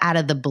kind of out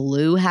of the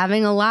blue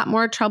having a lot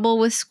more trouble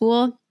with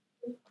school,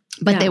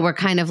 but they were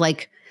kind of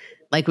like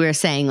we were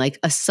saying, like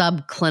a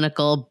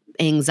subclinical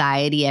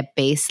anxiety at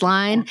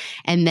baseline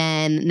and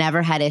then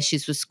never had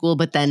issues with school.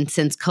 But then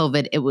since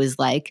COVID, it was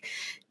like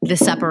the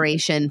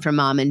separation from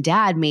mom and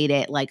dad made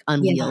it like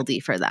unwieldy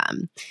for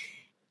them.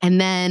 And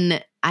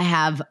then I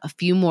have a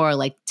few more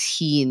like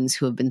teens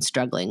who have been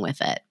struggling with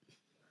it.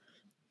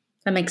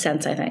 That makes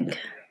sense, I think.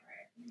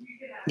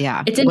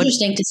 Yeah. It's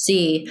interesting to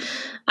see.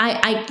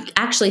 I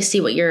actually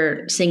see what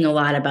you're seeing a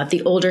lot about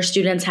the older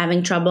students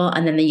having trouble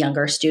and then the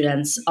younger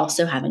students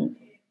also having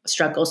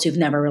struggles who've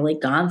never really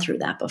gone through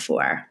that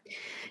before.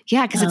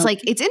 Yeah, because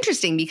it's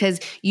interesting because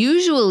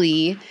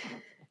usually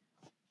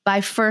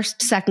by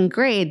first, second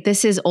grade,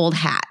 this is old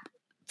hat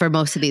for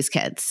most of these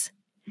kids.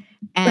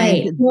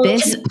 And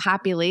this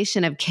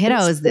population of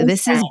kiddos,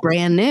 this is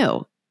brand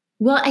new.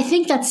 Well, I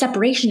think that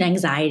separation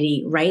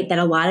anxiety, right, that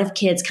a lot of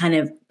kids kind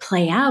of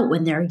play out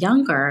when they're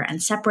younger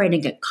and separate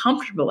and get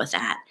comfortable with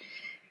that.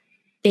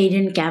 They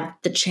didn't get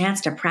the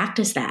chance to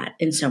practice that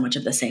in so much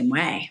of the same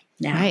way.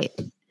 Yeah. Right.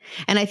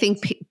 And I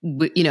think,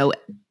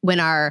 when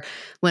our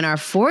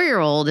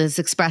 4-year-old is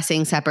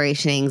expressing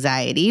separation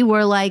anxiety,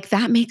 we're like,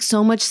 that makes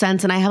so much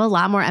sense. And I have a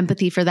lot more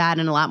empathy for that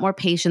and a lot more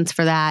patience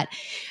for that.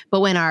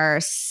 But when our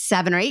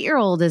 7 or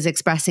 8-year-old is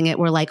expressing it,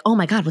 we're like, oh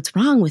my God, what's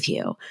wrong with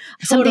you?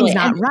 Something's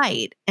not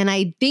right. And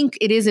I think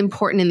it is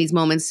important in these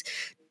moments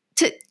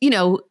to,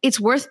 it's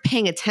worth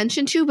paying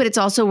attention to, but it's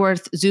also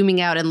worth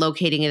zooming out and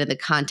locating it in the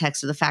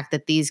context of the fact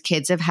that these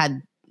kids have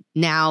had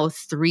now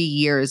 3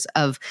 years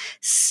of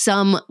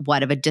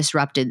somewhat of a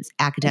disrupted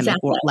academic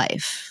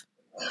life.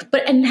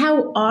 And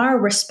how our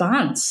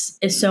response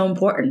is so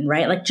important,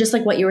 right? Like, just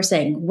like what you were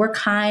saying, we're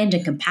kind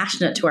and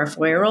compassionate to our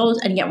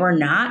 4-year-olds, and yet we're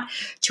not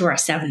to our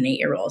 7 and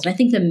 8-year-olds. And I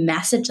think the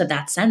message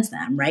that sends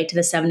them, right, to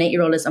the 7,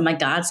 8-year-old is, oh my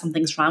God,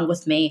 something's wrong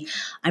with me.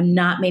 I'm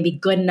not maybe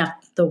good enough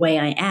the way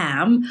I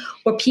am,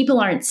 or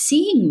people aren't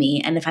seeing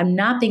me. And if I'm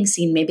not being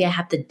seen, maybe I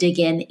have to dig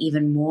in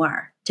even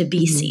more to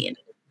be seen.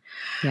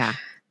 Yeah.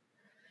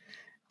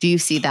 Do you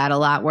see that a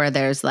lot where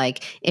there's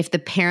like, if the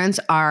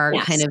parents are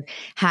kind of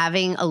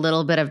having a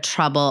little bit of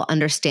trouble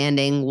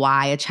understanding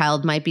why a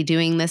child might be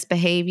doing this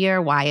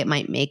behavior, why it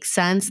might make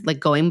sense, like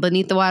going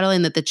beneath the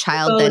waterline, that the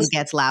child then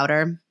gets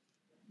louder?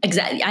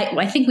 Exactly.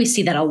 I think we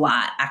see that a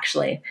lot,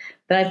 actually.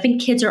 But I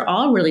think kids are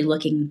all really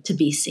looking to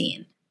be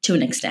seen to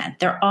an extent.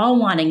 They're all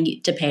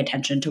wanting to pay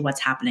attention to what's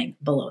happening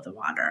below the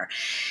water.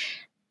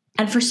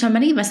 And for so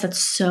many of us, that's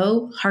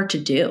so hard to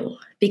do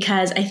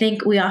because I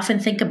think we often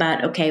think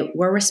about, okay,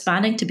 we're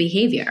responding to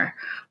behavior,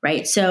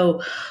 right?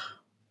 So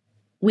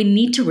we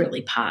need to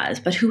really pause,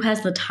 but who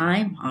has the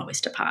time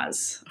always to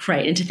pause,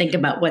 right? And to think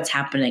about what's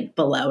happening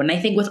below. And I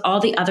think with all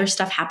the other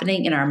stuff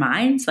happening in our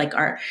minds, like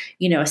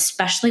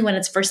especially when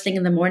it's first thing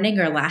in the morning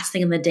or last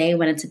thing in the day,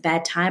 when it's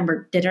bedtime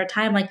or dinner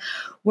time, like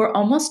we're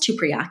almost too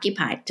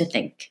preoccupied to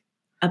think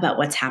about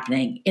what's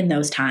happening in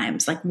those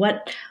times. Like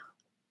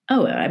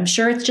I'm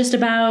sure it's just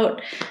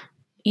about,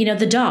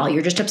 the doll.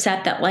 You're just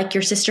upset that like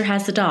your sister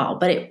has the doll,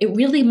 but it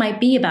really might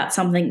be about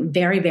something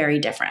very, very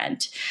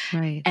different.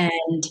 Right.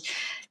 And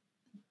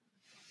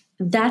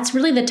that's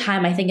really the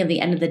time, I think, at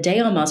the end of the day,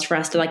 almost for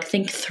us to like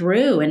think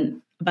through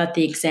and about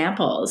the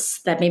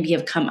examples that maybe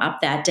have come up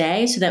that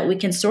day so that we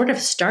can sort of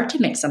start to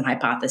make some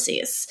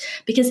hypotheses.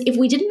 Because if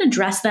we didn't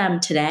address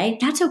them today,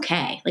 that's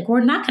okay. Like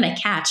we're not going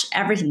to catch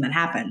everything that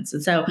happens.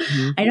 And so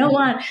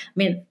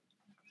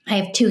I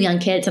have 2 young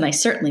kids and I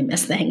certainly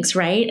miss things,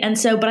 right? And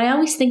so, but I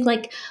always think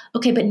like,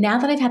 okay, but now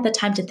that I've had the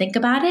time to think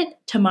about it,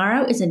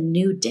 tomorrow is a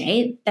new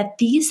day, that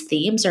these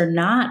themes are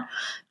not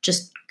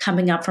just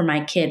coming up for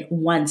my kid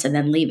once and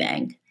then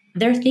leaving.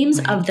 They're themes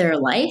of their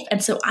life.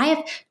 And so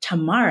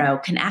tomorrow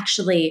can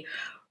actually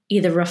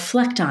either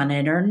reflect on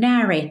it or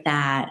narrate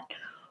that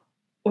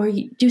or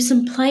do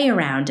some play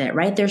around it,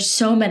 right? There's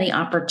so many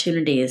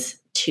opportunities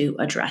to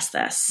address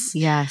this.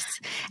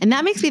 Yes. And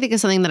that makes me think of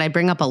something that I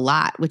bring up a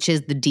lot, which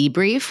is the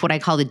debrief, what I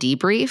call the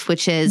debrief,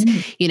 which is,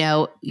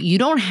 you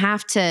don't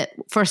have to,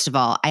 first of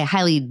all, I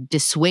highly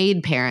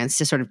dissuade parents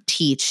to sort of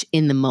teach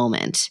in the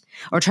moment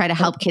or try to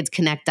help kids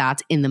connect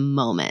dots in the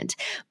moment.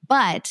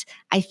 But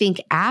I think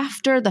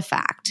after the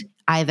fact,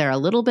 either a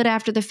little bit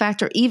after the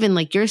fact, or even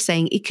like you're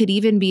saying, it could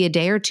even be a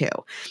day or two.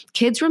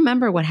 Kids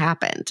remember what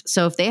happened.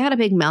 So if they had a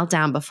big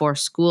meltdown before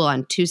school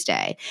on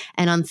Tuesday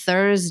and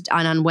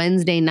on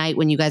Wednesday night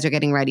when you guys are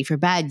getting ready for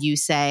bed, you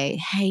say,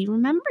 hey,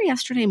 remember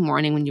yesterday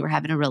morning when you were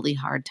having a really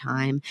hard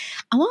time?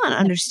 I want to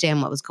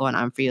understand what was going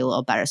on for you a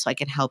little better so I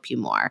can help you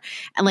more.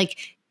 And like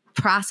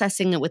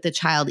processing it with the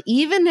child,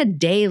 even a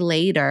day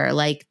later,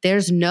 like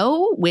there's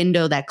no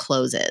window that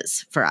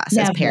closes for us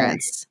as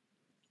parents.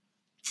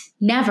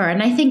 Never.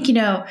 And I think,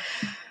 even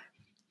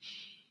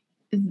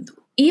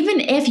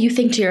if you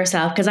think to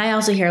yourself, because I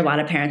also hear a lot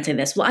of parents say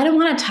this, well, I don't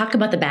want to talk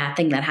about the bad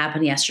thing that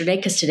happened yesterday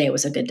because today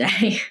was a good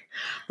day,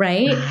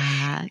 right?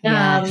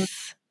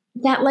 Yes.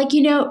 That like,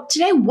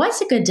 today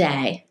was a good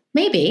day,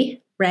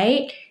 maybe,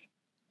 right?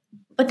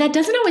 But that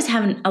doesn't always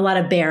have a lot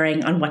of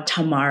bearing on what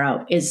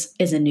tomorrow is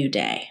a new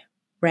day.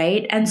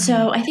 Right. And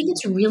so I think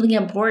it's really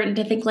important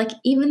to think like,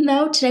 even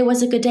though today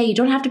was a good day, you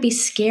don't have to be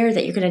scared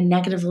that you're going to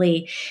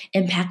negatively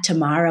impact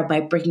tomorrow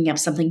by bringing up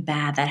something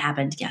bad that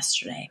happened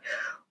yesterday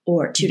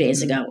or 2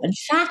 days ago. In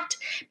fact,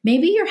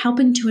 maybe you're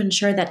helping to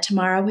ensure that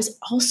tomorrow is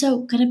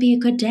also going to be a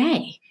good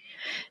day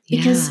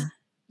because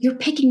you're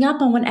picking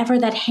up on whatever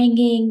that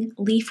hanging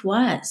leaf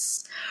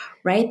was,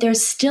 right?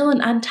 There's still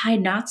an untied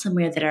knot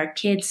somewhere that our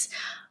kids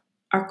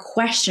are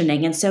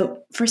questioning. And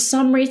so for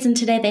some reason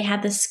today, they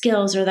had the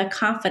skills or the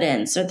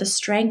confidence or the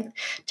strength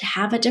to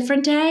have a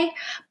different day,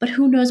 but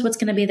who knows what's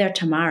going to be there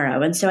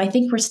tomorrow. And so I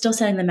think we're still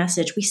sending the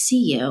message, we see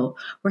you,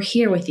 we're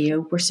here with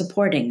you, we're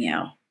supporting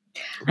you.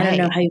 I don't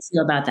know how you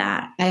feel about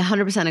that. I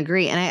 100%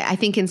 agree. And I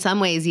think in some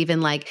ways,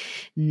 even like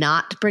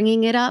not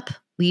bringing it up,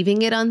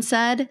 leaving it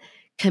unsaid,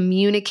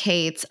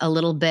 communicates a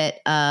little bit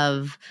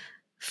of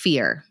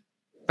fear.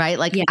 Right?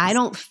 Like, I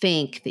don't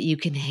think that you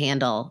can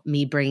handle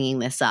me bringing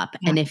this up.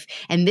 Yeah.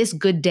 And this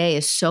good day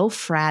is so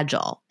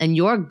fragile and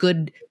your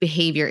good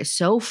behavior is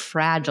so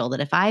fragile that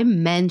if I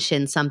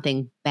mention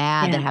something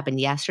bad that happened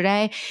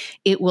yesterday,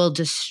 it will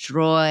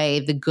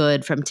destroy the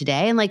good from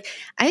today. And like,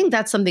 I think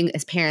that's something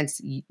as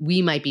parents,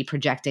 we might be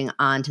projecting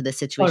onto the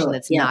situation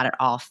that's not at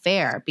all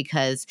fair,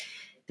 because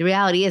the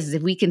reality is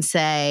if we can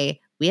say,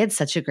 we had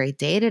such a great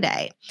day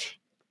today.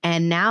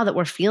 And now that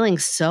we're feeling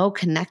so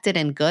connected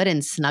and good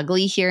and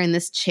snuggly here in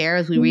this chair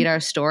as we read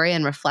our story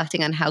and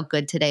reflecting on how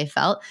good today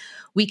felt,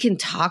 we can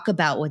talk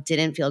about what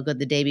didn't feel good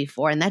the day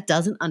before. And that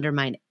doesn't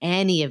undermine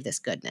any of this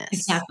goodness.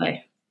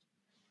 Exactly.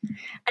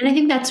 And I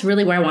think that's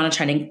really where I want to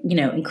try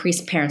to, increase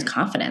parents'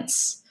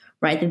 confidence,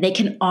 right? That they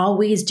can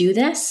always do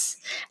this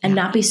and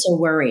not be so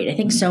worried. I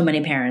think so many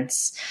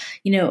parents,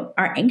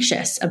 are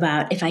anxious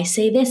about if I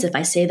say this, if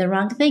I say the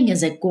wrong thing,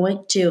 is it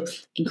going to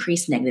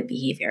increase negative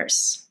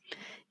behaviors?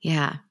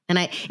 Yeah.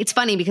 And it's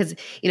funny because,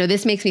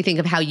 this makes me think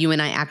of how you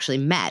and I actually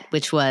met,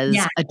 which was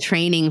a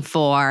training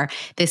for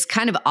this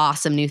kind of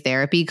awesome new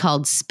therapy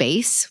called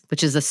SPACE,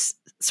 which is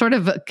a sort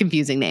of a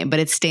confusing name, but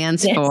it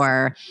stands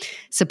for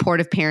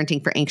Supportive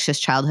Parenting for Anxious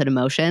Childhood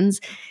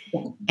Emotions.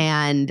 Yeah.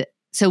 And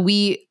so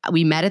we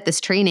met at this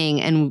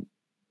training, and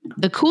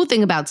the cool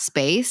thing about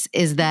SPACE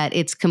is that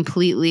it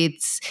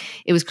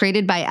was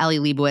created by Ellie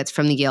Leibovitz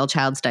from the Yale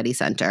Child Study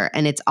Center.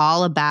 And it's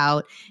all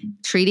about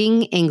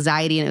treating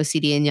anxiety and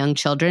OCD in young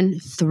children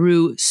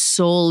through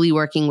solely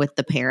working with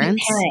the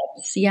parents.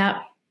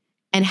 Yeah.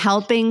 and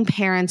helping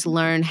parents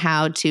learn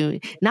how to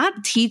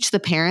not teach the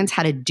parents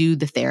how to do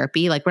the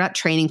therapy. Like we're not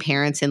training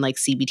parents in like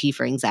CBT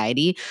for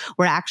anxiety.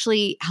 We're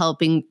actually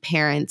helping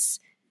parents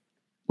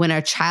when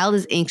our child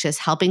is anxious,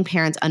 helping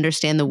parents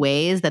understand the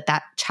ways that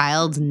that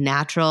child's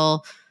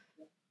natural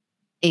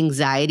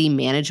anxiety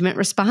management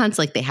response,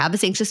 like they have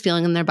this anxious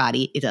feeling in their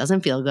body. It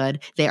doesn't feel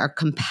good. They are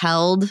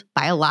compelled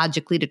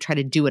biologically to try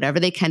to do whatever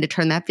they can to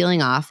turn that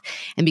feeling off.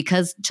 And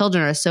because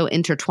children are so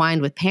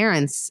intertwined with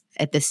parents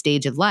at this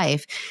stage of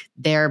life,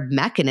 their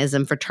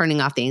mechanism for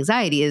turning off the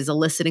anxiety is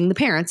eliciting the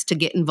parents to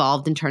get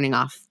involved in turning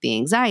off the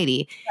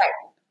anxiety. Right.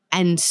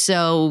 And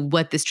so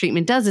what this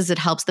treatment does is it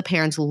helps the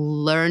parents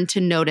learn to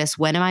notice,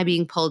 when am I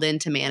being pulled in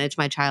to manage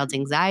my child's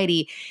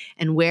anxiety,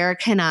 and where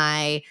can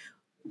I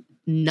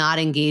not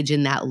engage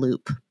in that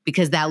loop,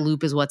 because that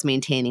loop is what's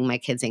maintaining my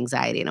kid's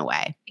anxiety in a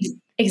way.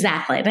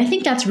 Exactly. And I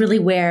think that's really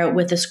where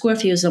with the school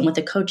refusal and with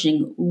the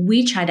coaching,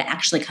 we try to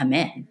actually come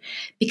in,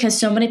 because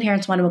so many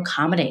parents want to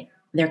accommodate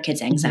their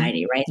kids'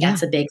 anxiety, right? Yeah.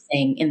 That's a big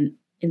thing in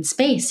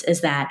space,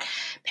 is that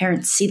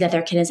parents see that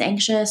their kid is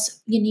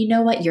anxious. You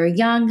know what? You're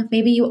young.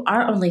 Maybe you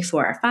are only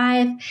 4 or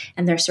 5.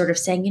 And they're sort of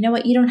saying, you know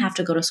what? You don't have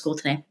to go to school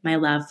today, my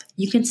love.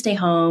 You can stay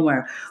home,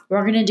 or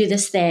we're going to do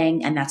this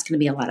thing, and that's going to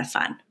be a lot of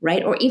fun,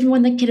 right? Or even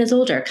when the kid is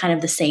older, kind of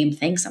the same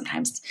thing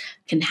sometimes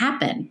can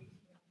happen.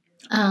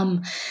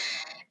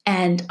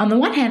 And on the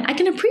one hand, I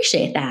can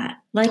appreciate that.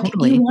 Like,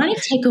 totally. You want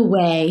to take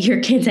away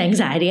your kid's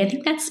anxiety. I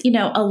think that's,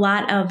 a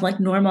lot of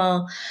like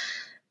normal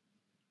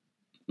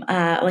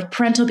like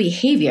parental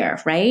behavior,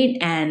 right?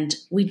 And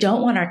we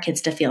don't want our kids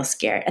to feel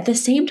scared. At the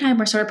same time,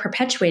 we're sort of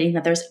perpetuating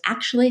that there's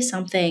actually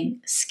something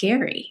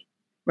scary,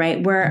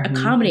 right? We're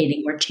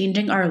accommodating, we're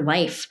changing our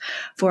life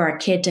for our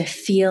kid to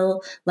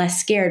feel less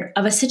scared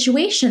of a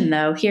situation,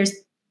 though. Here's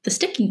the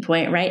sticking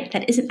point, right?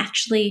 That isn't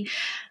actually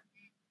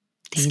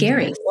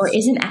scary or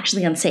isn't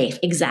actually unsafe.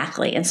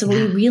 Exactly. And so what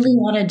we really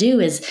want to do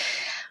is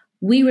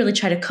we really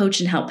try to coach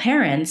and help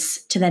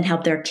parents to then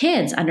help their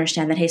kids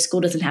understand that, hey, school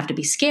doesn't have to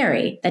be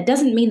scary. That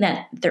doesn't mean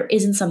that there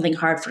isn't something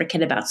hard for a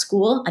kid about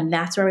school. And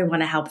that's where we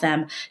want to help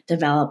them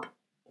develop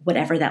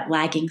whatever that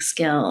lagging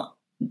skill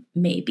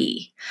may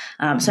be.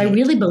 So I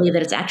really believe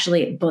that it's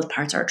actually both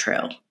parts are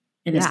true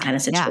in this kind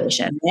of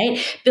situation,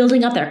 right?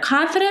 Building up their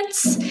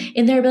confidence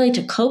in their ability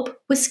to cope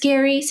with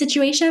scary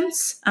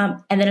situations.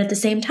 And then at the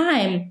same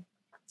time,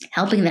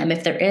 helping them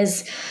if there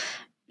is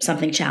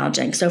something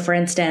challenging. So for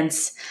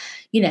instance,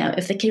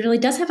 if the kid really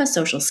does have a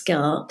social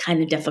skill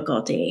kind of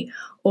difficulty,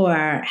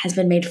 or has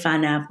been made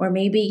fun of, or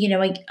maybe,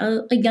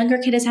 a younger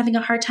kid is having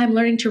a hard time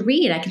learning to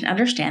read, I can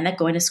understand that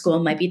going to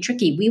school might be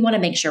tricky. We want to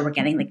make sure we're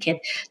getting the kid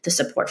the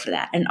support for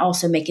that, and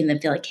also making them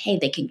feel like, hey,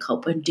 they can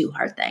cope and do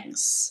hard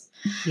things.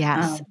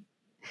 Yes.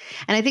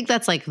 And I think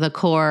that's like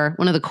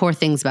one of the core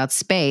things about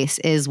space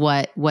is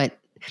what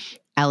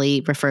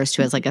Ellie refers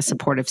to as like a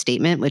supportive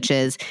statement, which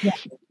is,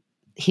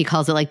 he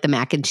calls it like the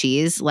mac and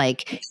cheese,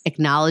 like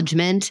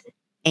acknowledgement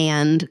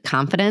and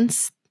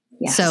confidence.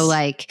 Yes. So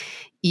like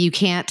you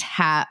can't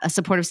have a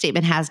supportive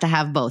statement, has to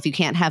have both. You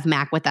can't have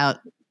mac without,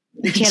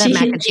 you can't have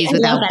mac and cheese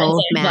without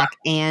both mac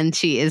and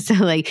cheese. So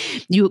like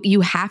you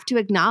have to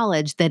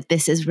acknowledge that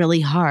this is really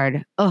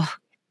hard. Oh,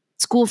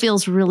 school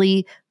feels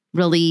really,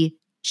 really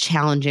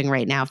challenging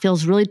right now. It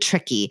feels really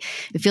tricky.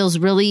 It feels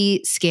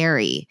really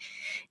scary.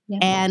 Yeah.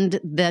 And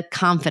the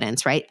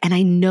confidence, right? And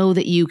I know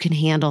that you can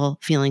handle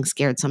feeling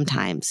scared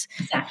sometimes.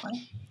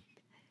 Exactly.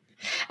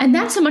 And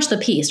that's so much the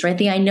piece,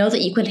 right? I know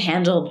that you can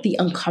handle the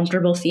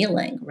uncomfortable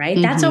feeling,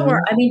 right? That's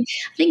what I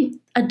think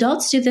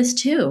adults do this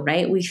too,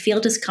 right? We feel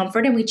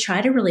discomfort and we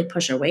try to really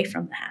push away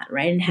from that,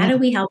 right? And how do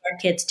we help our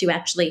kids to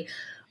actually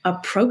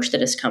approach the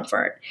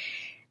discomfort?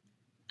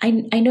 I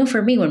know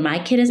for me, when my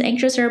kid is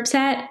anxious or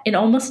upset,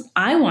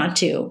 I want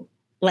to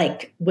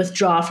like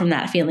withdraw from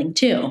that feeling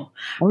too,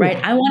 right?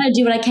 I want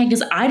to do what I can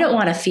because I don't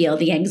want to feel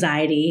the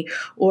anxiety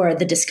or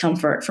the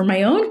discomfort for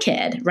my own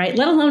kid, right?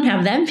 Let alone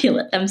have them feel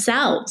it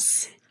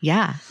themselves.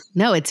 Yeah.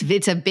 No, it's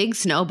a big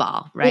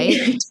snowball, right?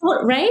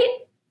 Right?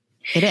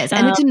 It is.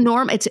 And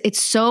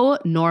it's so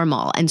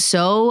normal and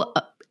so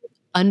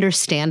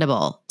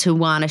understandable to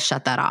want to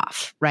shut that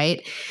off,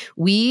 right?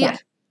 We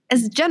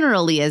as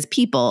generally as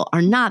people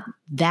are not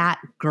that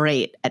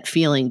great at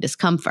feeling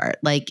discomfort.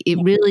 Like it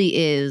really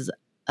is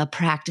a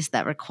practice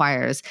that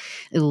requires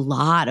a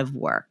lot of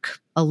work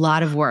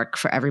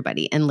for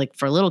everybody. And like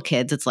for little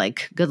kids, it's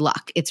like, good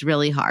luck. It's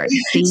really hard.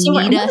 They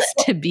need us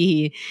to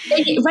be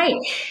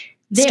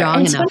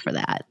strong enough for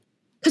that.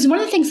 Because one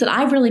of the things that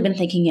I've really been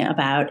thinking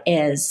about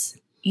is,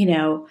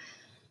 I'm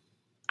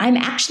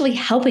actually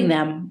helping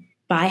them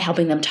by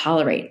helping them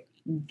tolerate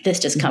this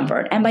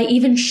discomfort. And by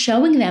even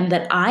showing them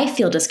that I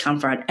feel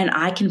discomfort and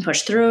I can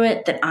push through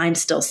it, that I'm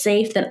still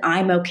safe, that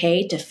I'm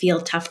okay to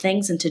feel tough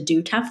things and to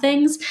do tough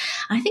things,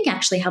 I think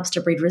actually helps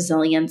to breed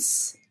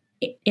resilience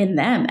in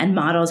them and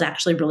models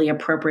actually really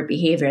appropriate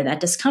behavior.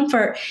 That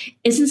discomfort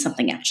isn't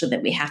something actually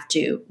that we have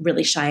to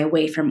really shy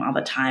away from all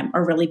the time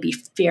or really be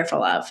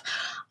fearful of.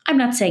 I'm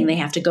not saying they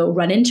have to go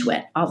run into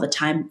it all the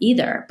time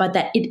either, but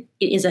that it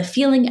is a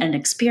feeling and an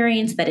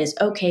experience that is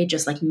okay,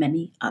 just like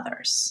many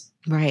others.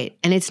 Right.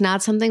 And it's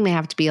not something they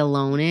have to be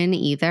alone in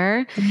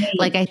either.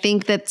 Like, Right. I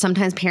think that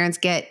sometimes parents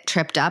get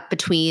tripped up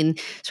between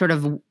sort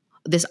of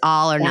this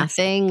all or Yes.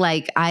 nothing,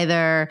 like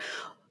either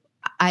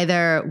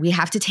we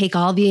have to take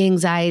all the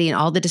anxiety and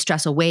all the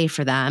distress away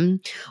for them,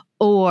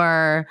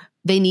 or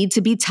they need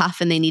to be tough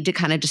and they need to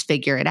kind of just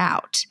figure it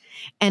out.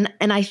 And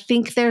I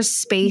think there's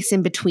space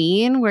in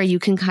between where you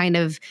can kind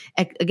of,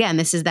 again,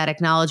 this is that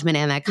acknowledgement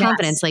and that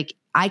confidence. Yes. Like,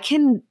 I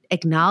can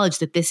acknowledge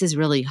that this is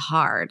really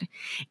hard,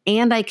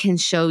 and I can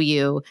show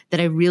you that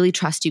I really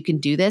trust you can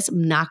do this.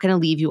 I'm not going to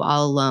leave you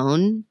all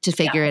alone to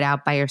figure it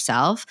out by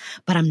yourself,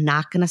 but I'm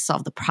not going to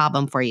solve the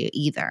problem for you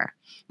either.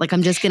 Like,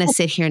 I'm just going to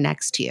sit here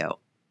next to you.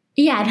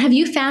 Yeah. And have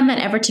you found that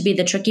ever to be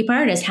the tricky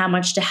part, is how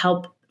much to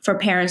help for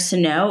parents to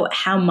know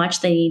how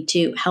much they need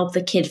to help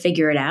the kid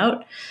figure it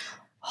out?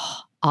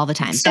 All the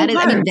time. It's so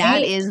hard,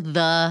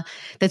 right?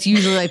 That's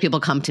usually why people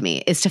come to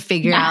me, is to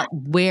figure out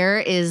where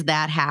is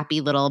that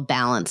happy little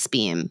balance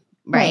beam,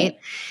 right?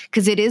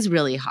 Because it is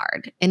really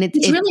hard. And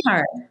it's really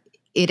hard.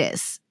 It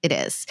is.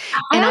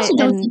 I also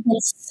don't think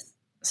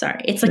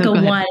it's like No, a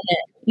go ahead.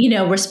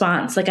 one,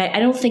 response. Like, I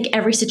don't think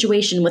every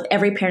situation with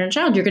every parent and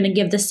child, you're going to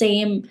give the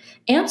same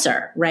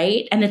answer,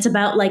 right? And it's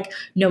about like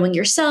knowing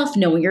yourself,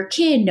 knowing your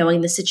kid,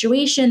 knowing the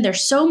situation.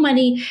 There's so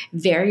many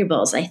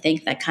variables, I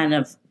think, that kind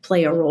of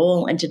play a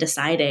role into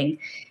deciding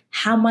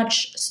how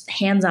much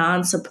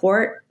hands-on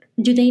support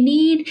do they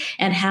need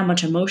and how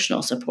much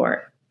emotional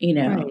support,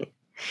 Right.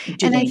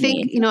 do And they I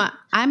think, need.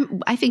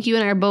 I think you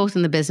and I are both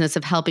in the business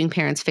of helping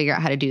parents figure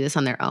out how to do this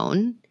on their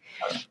own.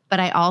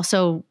 But I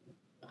also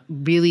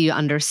really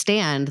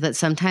understand that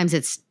sometimes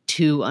it's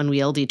too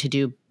unwieldy to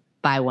do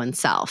by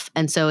oneself.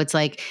 And so it's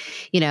like,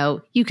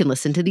 you can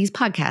listen to these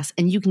podcasts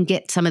and you can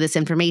get some of this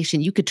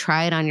information. You could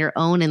try it on your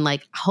own, and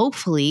like,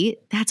 hopefully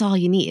that's all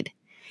you need.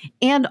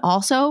 And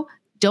also,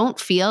 don't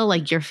feel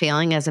like you're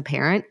failing as a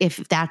parent if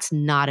that's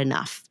not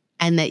enough,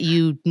 and that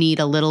you need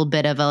a little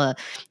bit of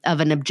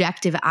an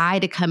objective eye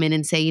to come in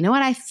and say, you know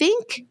what, I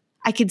think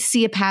I could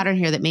see a pattern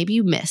here that maybe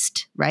you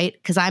missed, right?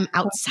 Because I'm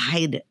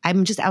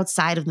just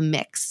outside of the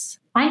mix.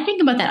 I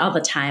think about that all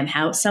the time,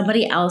 how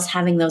somebody else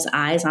having those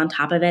eyes on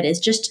top of it is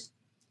just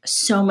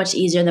so much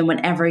easier than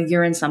whenever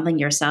you're in something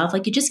yourself.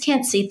 Like, you just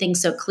can't see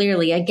things so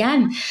clearly.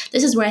 Again,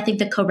 this is where I think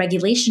the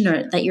co-regulation,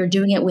 or that you're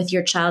doing it with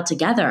your child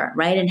together,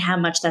 right? And how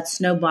much that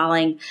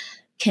snowballing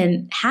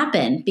can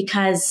happen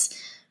because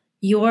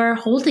you're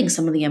holding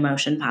some of the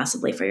emotion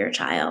possibly for your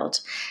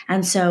child.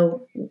 And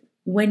so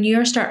when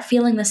you start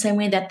feeling the same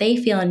way that they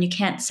feel, and you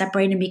can't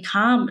separate and be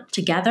calm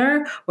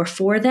together or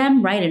for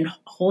them, right, and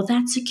hold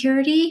that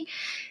security,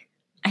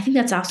 I think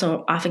that's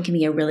also often can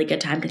be a really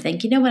good time to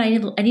think, you know what, I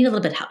need a little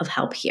bit of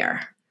help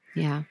here.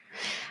 Yeah.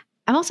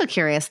 I'm also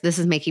curious, this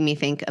is making me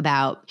think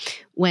about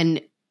when,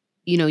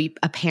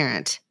 a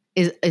parent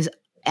is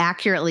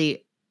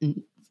accurately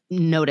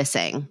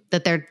noticing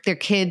that their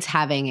kid's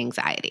having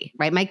anxiety,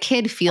 right? My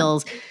kid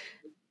feels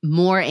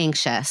more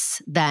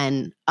anxious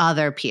than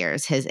other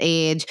peers his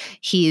age.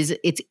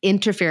 It's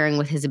interfering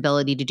with his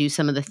ability to do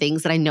some of the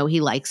things that I know he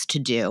likes to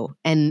do.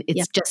 And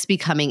it's just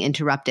becoming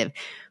interruptive.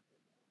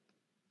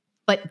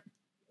 But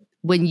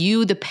when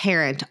you, the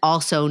parent,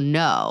 also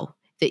know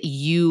that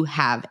you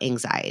have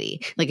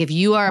anxiety, like if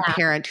you are a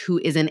parent who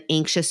is an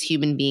anxious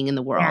human being in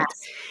the world,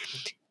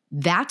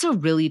 that's a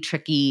really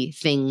tricky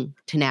thing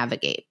to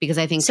navigate, because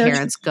I think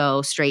parents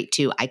go straight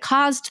to, I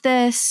caused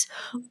this,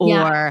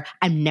 or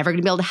I'm never going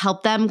to be able to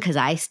help them because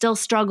I still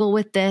struggle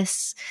with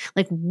this.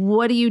 Like,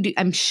 what do you do?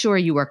 I'm sure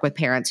you work with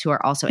parents who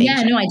are also anxious.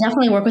 Yeah, no, I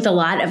definitely work with a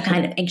lot of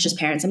kind of anxious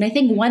parents. And I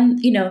think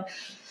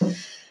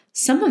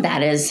some of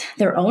that is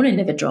their own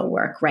individual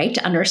work, right?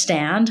 To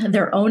understand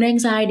their own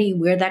anxiety,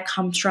 where that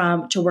comes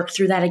from, to work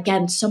through that.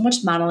 Again, so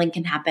much modeling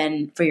can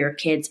happen for your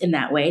kids in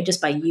that way,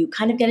 just by you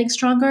kind of getting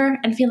stronger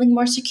and feeling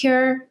more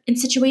secure in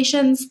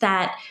situations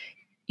that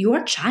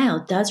your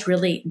child does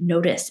really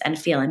notice and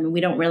feel. I mean,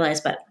 we don't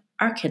realize, but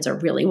our kids are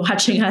really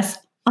watching us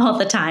all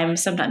the time,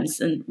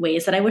 sometimes in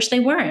ways that I wish they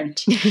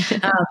weren't.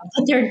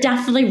 But they're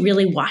definitely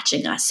really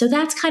watching us. So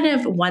that's kind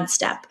of one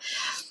step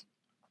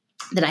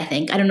that I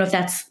think. I don't know if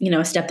that's,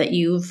 a step that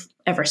you've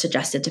ever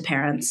suggested to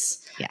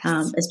parents,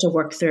 is to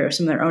work through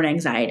some of their own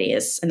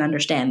anxieties and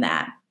understand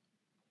that.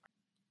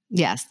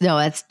 Yes. No,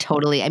 that's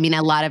totally. I mean,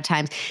 a lot of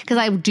times, because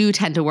I do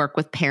tend to work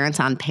with parents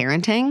on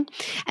parenting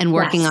and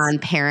working on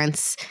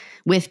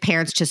with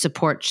parents to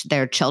support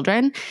their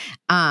children.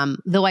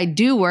 Though I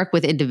do work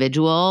with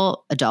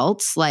individual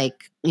adults,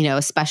 like,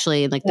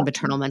 especially in like the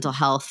maternal mental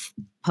health,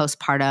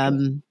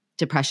 postpartum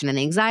depression and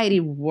anxiety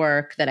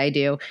work that I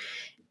do.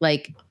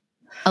 Like,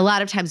 a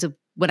lot of times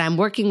when I'm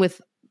working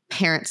with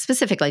parents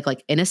specifically,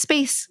 like in a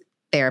space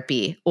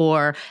therapy,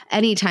 or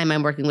anytime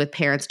I'm working with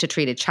parents to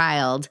treat a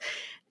child,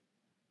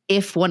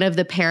 if one of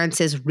the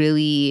parents is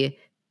really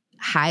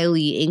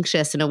highly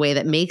anxious in a way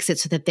that makes it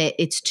so that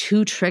it's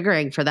too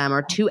triggering for them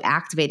or too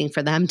activating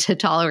for them to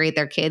tolerate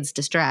their kids'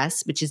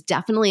 distress, which is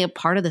definitely a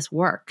part of this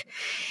work,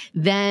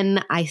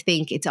 then I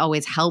think it's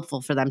always helpful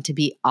for them to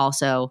be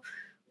also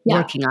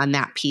working on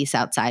that piece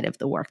outside of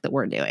the work that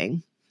we're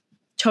doing.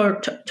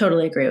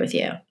 Totally agree with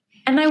you.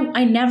 And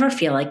I never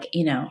feel like,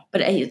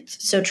 but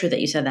it's so true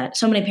that you said that.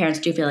 So many parents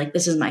do feel like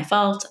this is my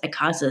fault. I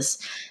caused this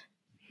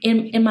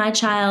in my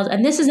child.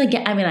 And this is,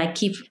 again, I mean, I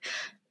keep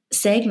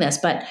saying this,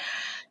 but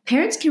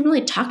parents can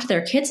really talk to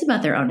their kids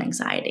about their own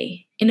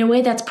anxiety in a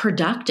way that's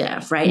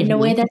productive, right? In a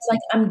way that's like,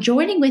 I'm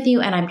joining with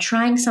you and I'm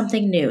trying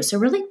something new. So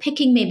really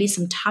picking maybe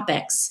some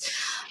topics.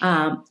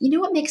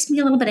 What makes me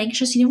a little bit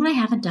anxious? You know what I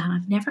haven't done?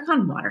 I've never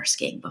gone water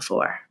skiing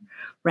before,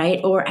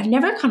 right? Or I've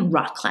never gone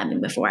rock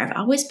climbing before. I've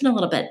always been a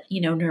little bit,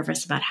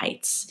 nervous about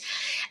heights.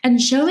 And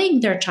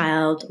showing their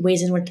child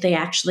ways in which they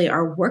actually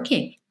are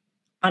working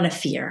on a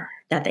fear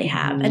that they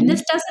have. And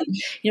this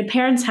doesn't,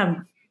 parents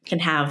can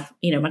have,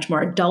 much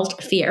more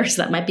adult fears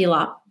that might be a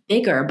lot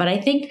bigger. But I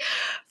think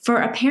for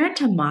a parent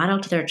to model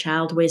to their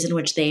child ways in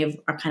which they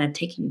are kind of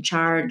taking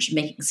charge,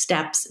 making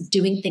steps,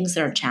 doing things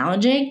that are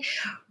challenging,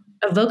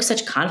 evokes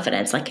such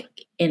confidence, like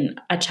in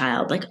a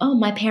child, like, oh,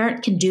 my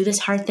parent can do this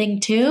hard thing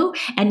too.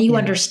 And you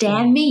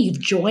understand me, you've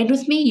joined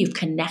with me, you've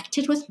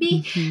connected with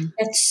me.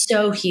 That's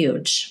so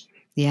huge.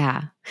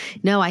 Yeah.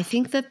 No, I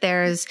think that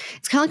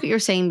it's kind of like what you were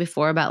saying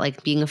before about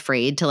like being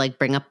afraid to like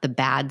bring up the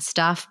bad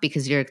stuff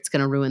because it's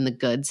going to ruin the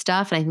good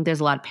stuff. And I think there's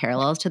a lot of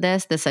parallels to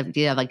this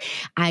idea of like,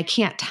 I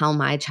can't tell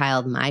my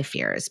child my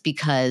fears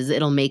because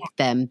it'll make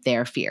them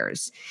their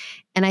fears.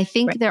 And I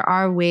think there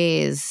are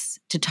ways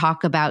to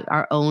talk about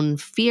our own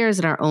fears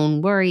and our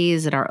own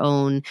worries and our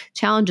own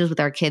challenges with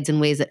our kids in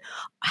ways that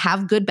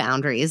have good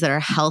boundaries, that are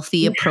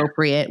healthy,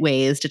 appropriate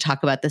ways to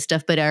talk about this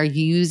stuff, but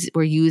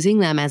we're using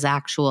them as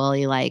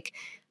actually like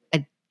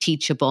a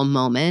teachable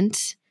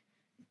moment,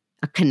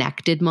 a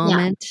connected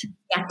moment.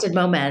 Connected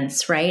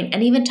moments, right?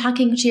 And even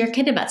talking to your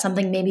kid about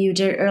something maybe you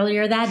did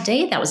earlier that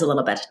day that was a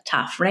little bit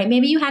tough, right?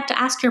 Maybe you had to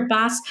ask your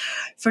boss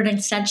for an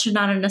extension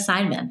on an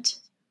assignment,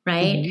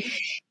 right?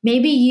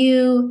 Maybe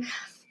you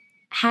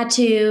had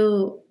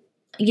to,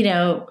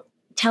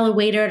 tell a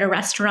waiter at a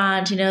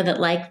restaurant, that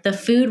like the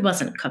food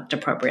wasn't cooked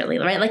appropriately,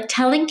 right? Like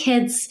telling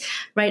kids,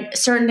 right,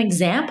 certain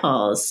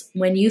examples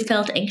when you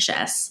felt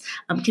anxious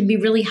can be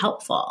really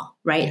helpful,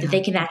 right? That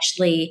they can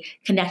actually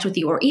connect with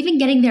you, or even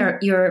getting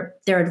their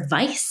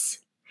advice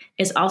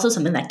is also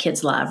something that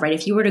kids love, right?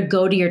 If you were to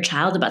go to your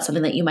child about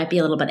something that you might be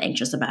a little bit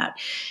anxious about,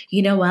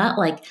 you know what,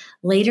 like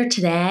later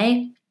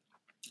today,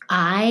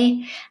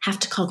 I have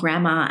to call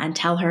grandma and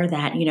tell her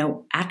that,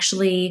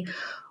 actually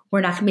we're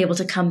not going to be able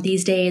to come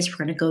these days.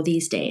 We're going to go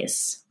these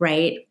days,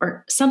 right?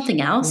 Or something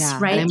else,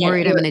 right? And I'm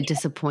worried I'm going to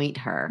disappoint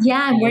her. Yeah,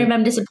 I'm worried I'm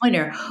going to disappoint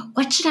her.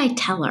 What should I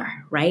tell her,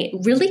 right?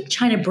 Really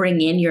trying to bring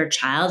in your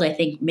child, I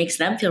think, makes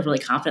them feel really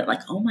confident.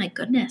 Like, oh my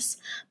goodness,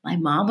 my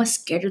mom was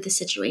scared of the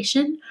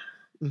situation,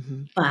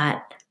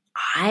 but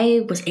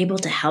I was able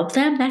to help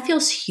them. That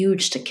feels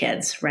huge to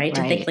kids, right?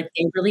 To think like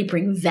they really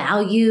bring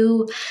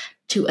value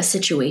to a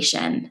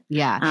situation.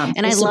 Yeah.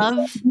 And I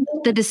love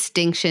the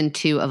distinction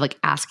too of like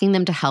asking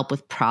them to help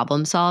with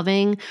problem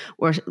solving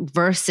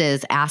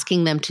versus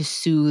asking them to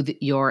soothe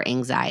your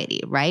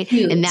anxiety, right?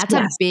 Huge. And that's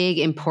a big,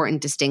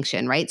 important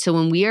distinction, right? So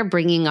when we are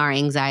bringing our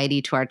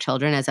anxiety to our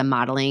children as a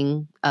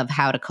modeling of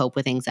how to cope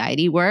with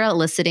anxiety, we're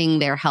eliciting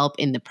their help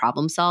in the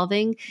problem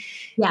solving,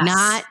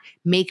 not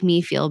make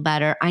me feel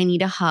better. I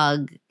need a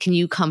hug. Can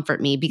you comfort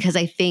me? Because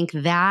I think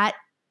that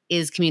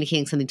is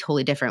communicating something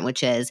totally different,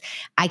 which is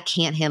I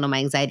can't handle my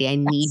anxiety. I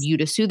need you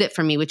to soothe it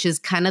for me, which is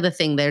kind of the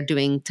thing they're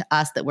doing to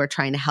us that we're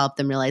trying to help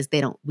them realize we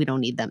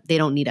don't need them. They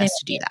don't need us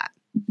to do that.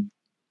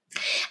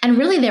 And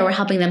really, they were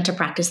helping them to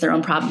practice their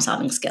own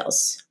problem-solving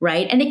skills,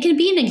 right? And it can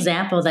be an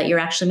example that you're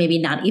actually maybe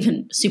not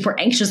even super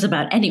anxious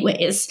about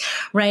anyways,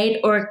 right?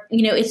 Or,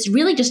 it's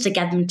really just to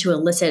get them to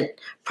elicit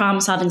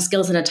problem-solving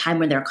skills in a time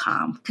when they're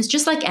calm. Because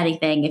just like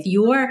anything, if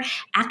you're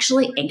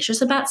actually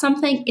anxious about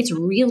something, it's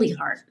really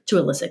hard to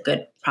elicit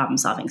good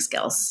problem-solving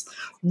skills.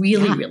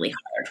 Really, really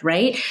hard,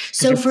 right?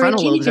 So for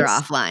frontal lobes are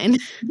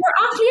offline.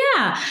 They're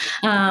off,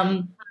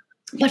 yeah.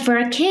 But for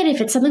a kid, if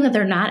it's something that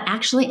they're not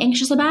actually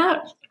anxious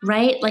about,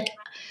 right? Like,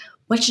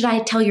 what should I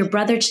tell your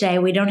brother today?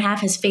 We don't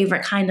have his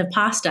favorite kind of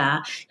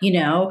pasta. Do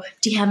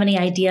you have any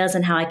ideas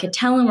on how I could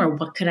tell him, or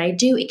what could I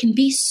do? It can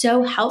be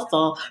so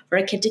helpful for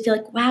a kid to feel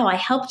like, wow, I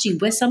helped you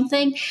with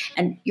something,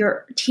 and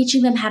you're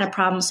teaching them how to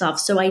problem solve.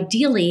 So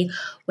ideally,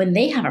 when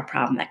they have a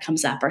problem that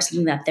comes up or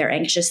something that they're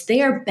anxious,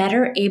 they are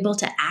better able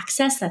to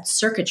access that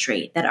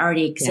circuitry that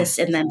already exists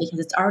in them because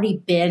it's already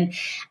been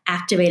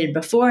activated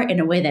before in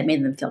a way that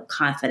made them feel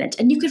confident.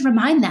 And you could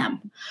remind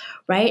them,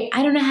 right?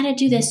 I don't know how to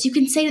do this. You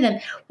can say to them,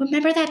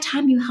 remember that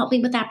time you helped me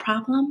with that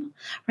problem,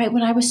 right?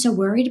 When I was so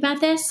worried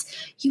about this,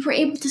 you were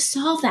able to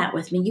solve that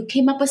with me. You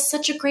came up with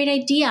such a great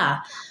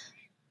idea.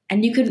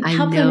 And you could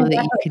help them. I know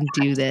that you can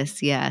do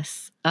this.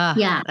 Yes.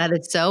 That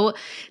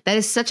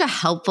is such a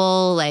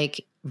helpful,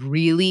 like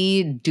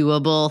really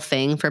doable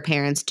thing for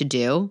parents to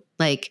do.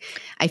 Like,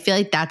 I feel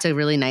like that's a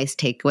really nice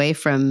takeaway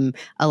from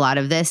a lot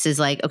of this is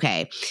like,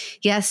 okay,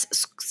 yes,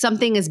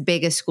 something as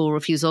big as school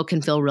refusal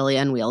can feel really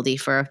unwieldy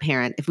for a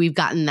parent. If we've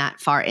gotten that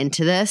far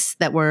into this,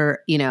 that we're,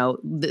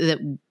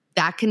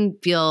 that can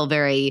feel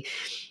very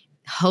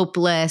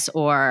hopeless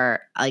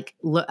or like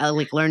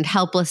learned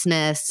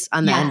helplessness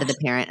on the end of the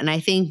parent. And I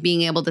think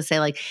being able to say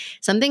like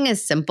something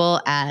as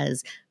simple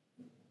as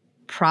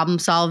problem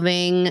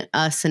solving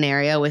a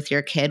scenario with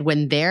your kid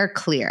when they're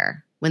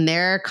clear, when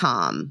they're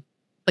calm,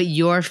 but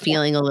you're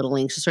feeling a little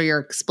anxious, or you're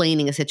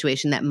explaining a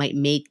situation that might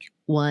make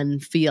one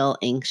feel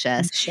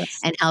anxious,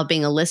 and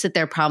helping elicit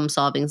their problem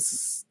solving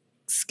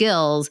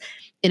skills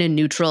in a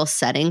neutral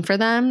setting for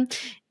them.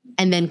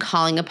 And then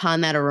calling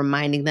upon that or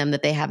reminding them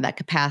that they have that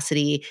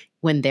capacity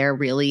when they're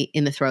really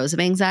in the throes of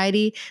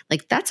anxiety.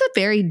 Like that's a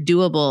very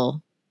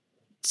doable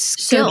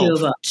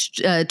skill,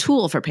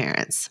 tool for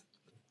parents.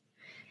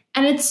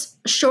 And it's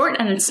short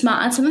and it's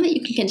small. It's something that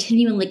you can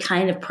continually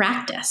kind of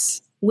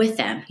practice with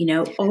them,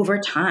 over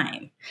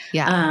time.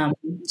 Yeah.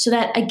 So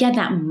that, again,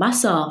 that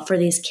muscle for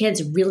these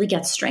kids really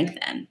gets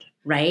strengthened,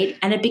 right?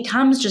 And it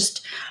becomes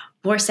just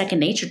more second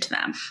nature to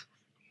them.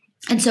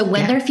 And so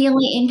when they're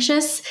feeling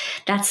anxious,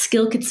 that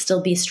skill could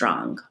still be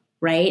strong,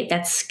 right?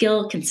 That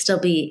skill can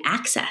still be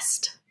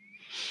accessed.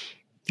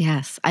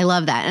 Yes, I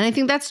love that. And I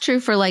think that's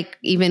true for like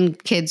even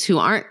kids who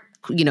aren't,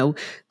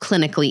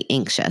 clinically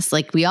anxious.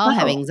 Like we all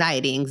have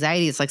anxiety.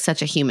 Anxiety is like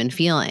such a human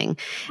feeling.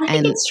 I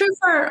think it's true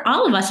for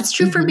all of us. It's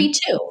true for me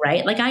too,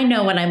 right? Like I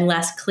know when I'm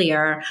less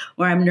clear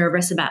or I'm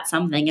nervous about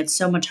something, it's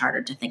so much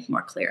harder to think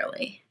more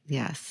clearly.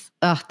 Yes.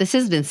 Oh, this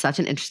has been such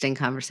an interesting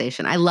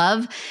conversation. I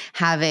love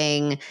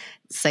having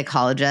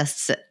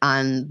psychologists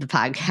on the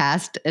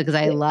podcast because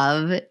I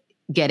love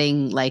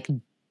getting like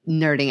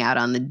nerding out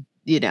on the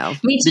me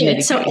too.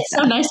 It's so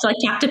nice to like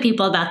talk to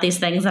people about these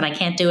things that I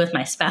can't do with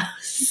my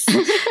spouse.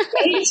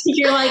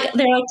 They're like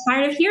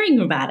tired of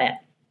hearing about it.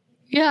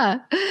 Yeah.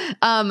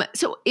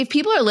 So if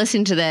people are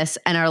listening to this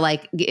and are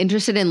like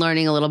interested in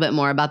learning a little bit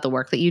more about the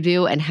work that you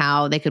do and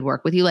how they could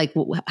work with you, like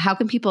how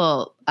can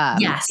people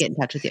get in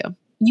touch with you?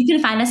 You can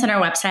find us on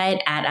our website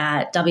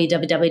at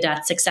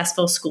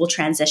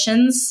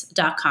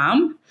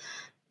www.successfulschooltransitions.com.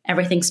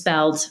 Everything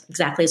spelled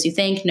exactly as you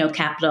think, no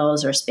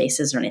capitals or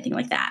spaces or anything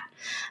like that.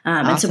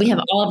 Awesome. And so we have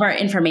all of our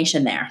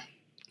information there.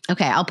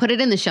 Okay. I'll put it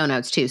in the show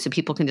notes too, so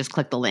people can just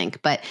click the link.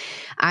 But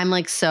I'm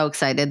like so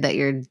excited that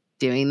you're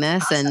doing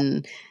this. Awesome.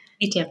 And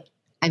me too.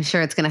 I'm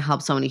sure it's going to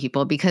help so many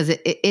people because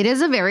it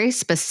is a very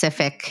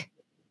specific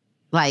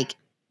like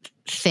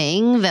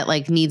thing that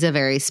like needs a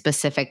very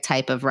specific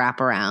type of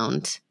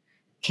wraparound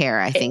care,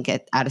 I think,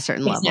 at a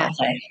certain level.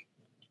 Exactly.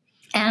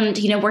 And,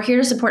 we're here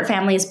to support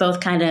families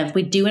both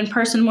we do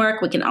in-person work.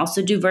 We can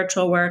also do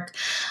virtual work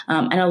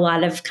and a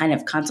lot of kind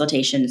of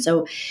consultation.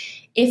 So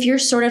if you're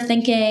sort of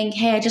thinking,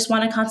 hey, I just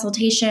want a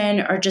consultation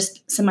or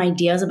just some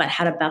ideas about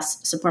how to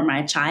best support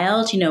my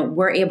child,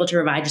 we're able to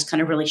provide just kind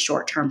of really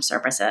short-term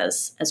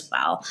services as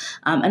well.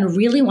 And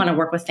really want to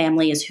work with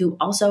families who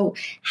also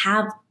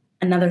have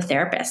another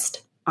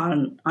therapist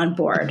on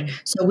board. Mm-hmm.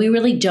 So we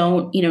really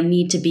don't,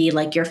 need to be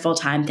like your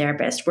full-time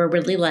therapist. We're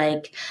really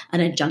like an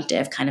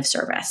adjunctive kind of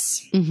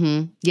service.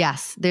 Mm-hmm.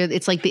 Yes.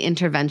 It's like the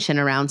intervention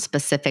around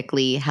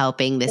specifically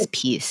helping this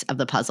piece of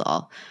the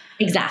puzzle.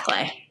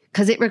 Exactly.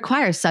 Because it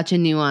requires such a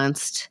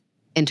nuanced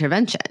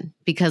intervention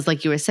because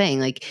like you were saying,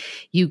 like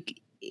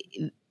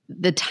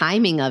the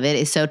timing of it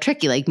is so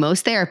tricky. Like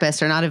most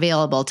therapists are not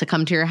available to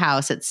come to your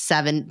house at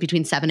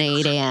between 7 and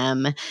 8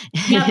 a.m.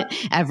 Yep.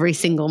 every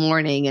single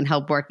morning and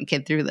help work a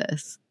kid through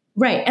this.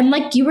 Right. And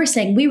like you were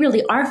saying, we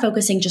really are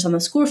focusing just on the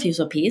school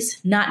refusal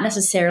piece, not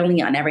necessarily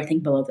on everything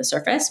below the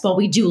surface. While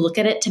we do look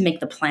at it to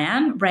make the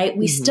plan, right,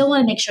 we still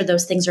want to make sure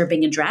those things are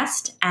being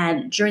addressed.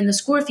 And during the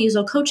school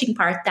refusal coaching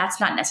part, that's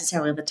not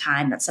necessarily the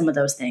time that some of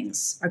those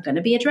things are going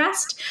to be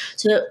addressed.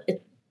 So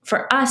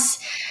for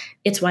us,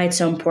 it's why it's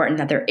so important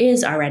that there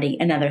is already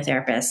another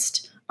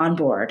therapist on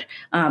board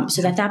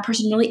so that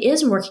person really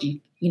is working,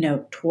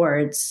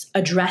 towards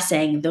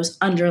addressing those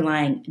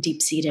underlying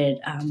deep-seated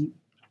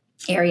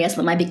areas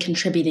that might be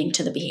contributing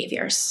to the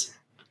behaviors.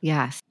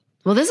 Yes.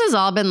 Well, this has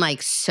all been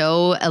like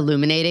so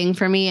illuminating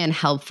for me and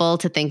helpful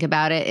to think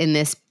about it in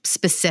this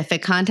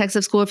specific context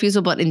of school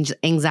refusal, but in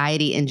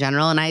anxiety in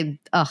general. And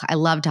I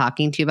love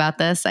talking to you about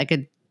this. I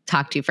could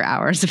talk to you for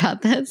hours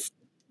about this.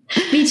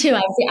 Me too.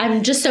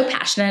 I'm just so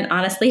passionate,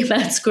 honestly,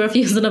 about school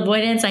refusal and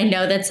avoidance. I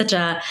know that's such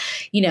a,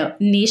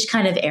 niche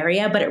kind of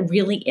area, but it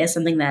really is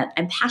something that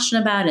I'm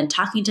passionate about and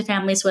talking to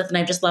families with. And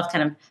I just love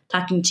kind of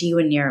talking to you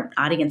and your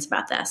audience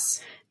about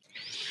this.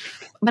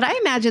 But I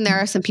imagine there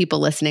are some people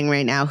listening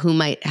right now who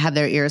might have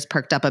their ears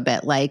perked up a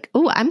bit like,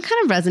 oh, I'm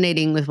kind of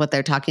resonating with what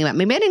they're talking about.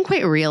 Maybe I didn't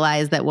quite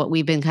realize that what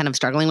we've been kind of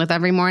struggling with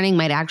every morning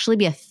might actually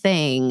be a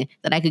thing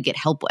that I could get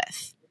help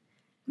with.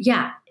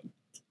 Yeah,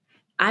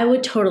 I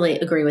would totally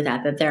agree with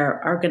that there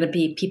are going to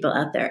be people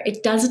out there.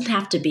 It doesn't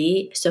have to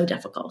be so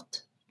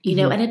difficult,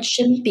 and it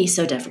shouldn't be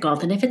so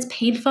difficult. And if it's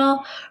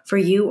painful for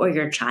you or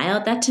your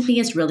child, that to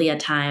me is really a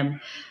time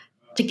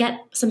to get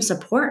some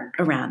support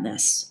around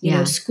this.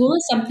 School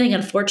is something,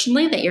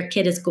 unfortunately, that your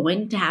kid is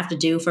going to have to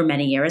do for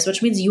many years,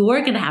 which means you're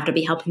going to have to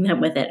be helping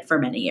them with it for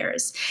many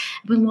years.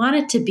 We want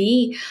it to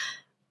be,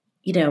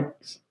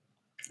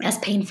 as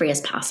pain-free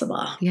as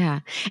possible. Yeah.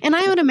 And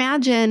I would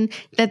imagine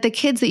that the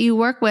kids that you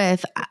work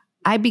with,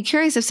 I'd be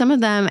curious if some of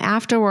them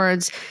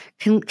afterwards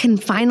can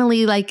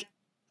finally like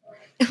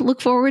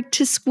look forward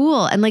to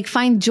school and like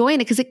find joy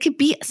in it, because it could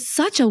be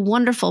such a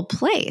wonderful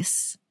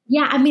place.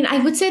 Yeah, I mean, I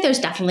would say there's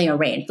definitely a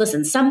range.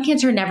 Listen, some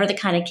kids are never the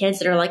kind of kids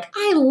that are like,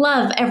 I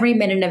love every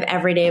minute of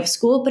every day of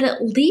school, but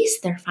at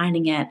least they're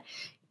finding it.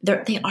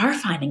 They are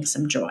finding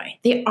some joy.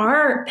 They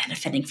are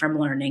benefiting from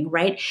learning,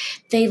 right?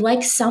 They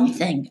like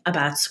something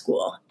about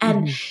school.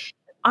 And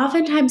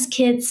oftentimes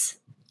kids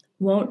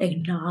won't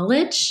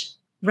acknowledge,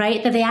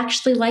 right, that they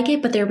actually like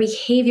it, but their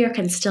behavior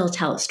can still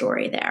tell a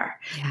story there.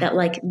 Yeah. That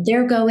like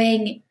they're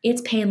going,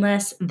 it's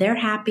painless, they're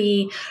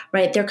happy,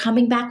 right? They're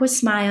coming back with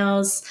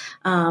smiles.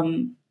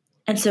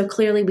 And so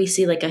clearly we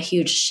see like a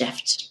huge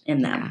shift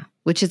in them. Yeah.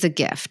 Which is a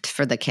gift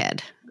for the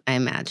kid, I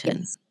imagine.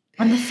 Yes.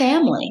 And the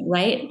family,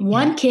 right?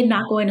 One kid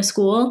not going to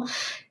school,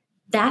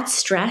 that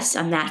stress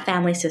on that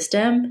family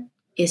system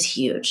is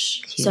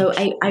huge. So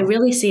I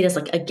really see it as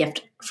like a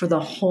gift for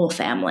the whole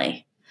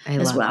family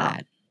as well.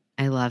 That.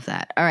 I love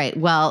that. All right.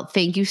 Well,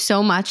 thank you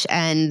so much.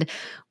 And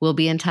we'll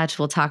be in touch.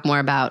 We'll talk more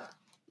about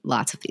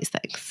lots of these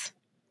things.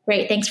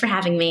 Great. Thanks for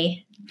having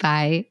me.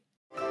 Bye.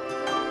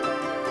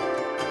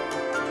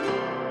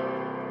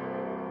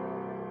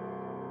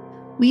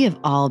 We have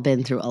all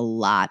been through a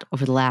lot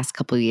over the last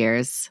couple of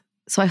years.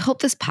 So I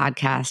hope this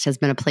podcast has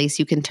been a place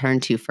you can turn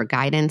to for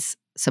guidance,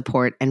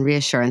 support, and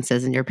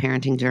reassurances in your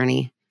parenting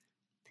journey.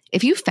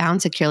 If you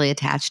found Securely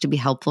Attached to be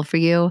helpful for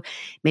you,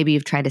 maybe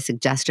you've tried a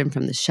suggestion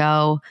from the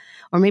show,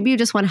 or maybe you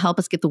just want to help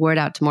us get the word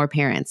out to more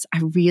parents, I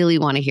really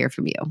want to hear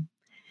from you.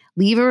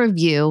 Leave a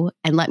review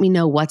and let me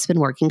know what's been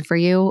working for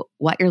you,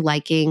 what you're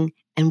liking,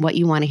 and what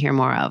you want to hear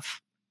more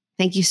of.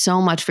 Thank you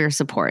so much for your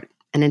support.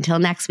 And until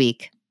next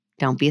week,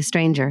 don't be a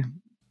stranger.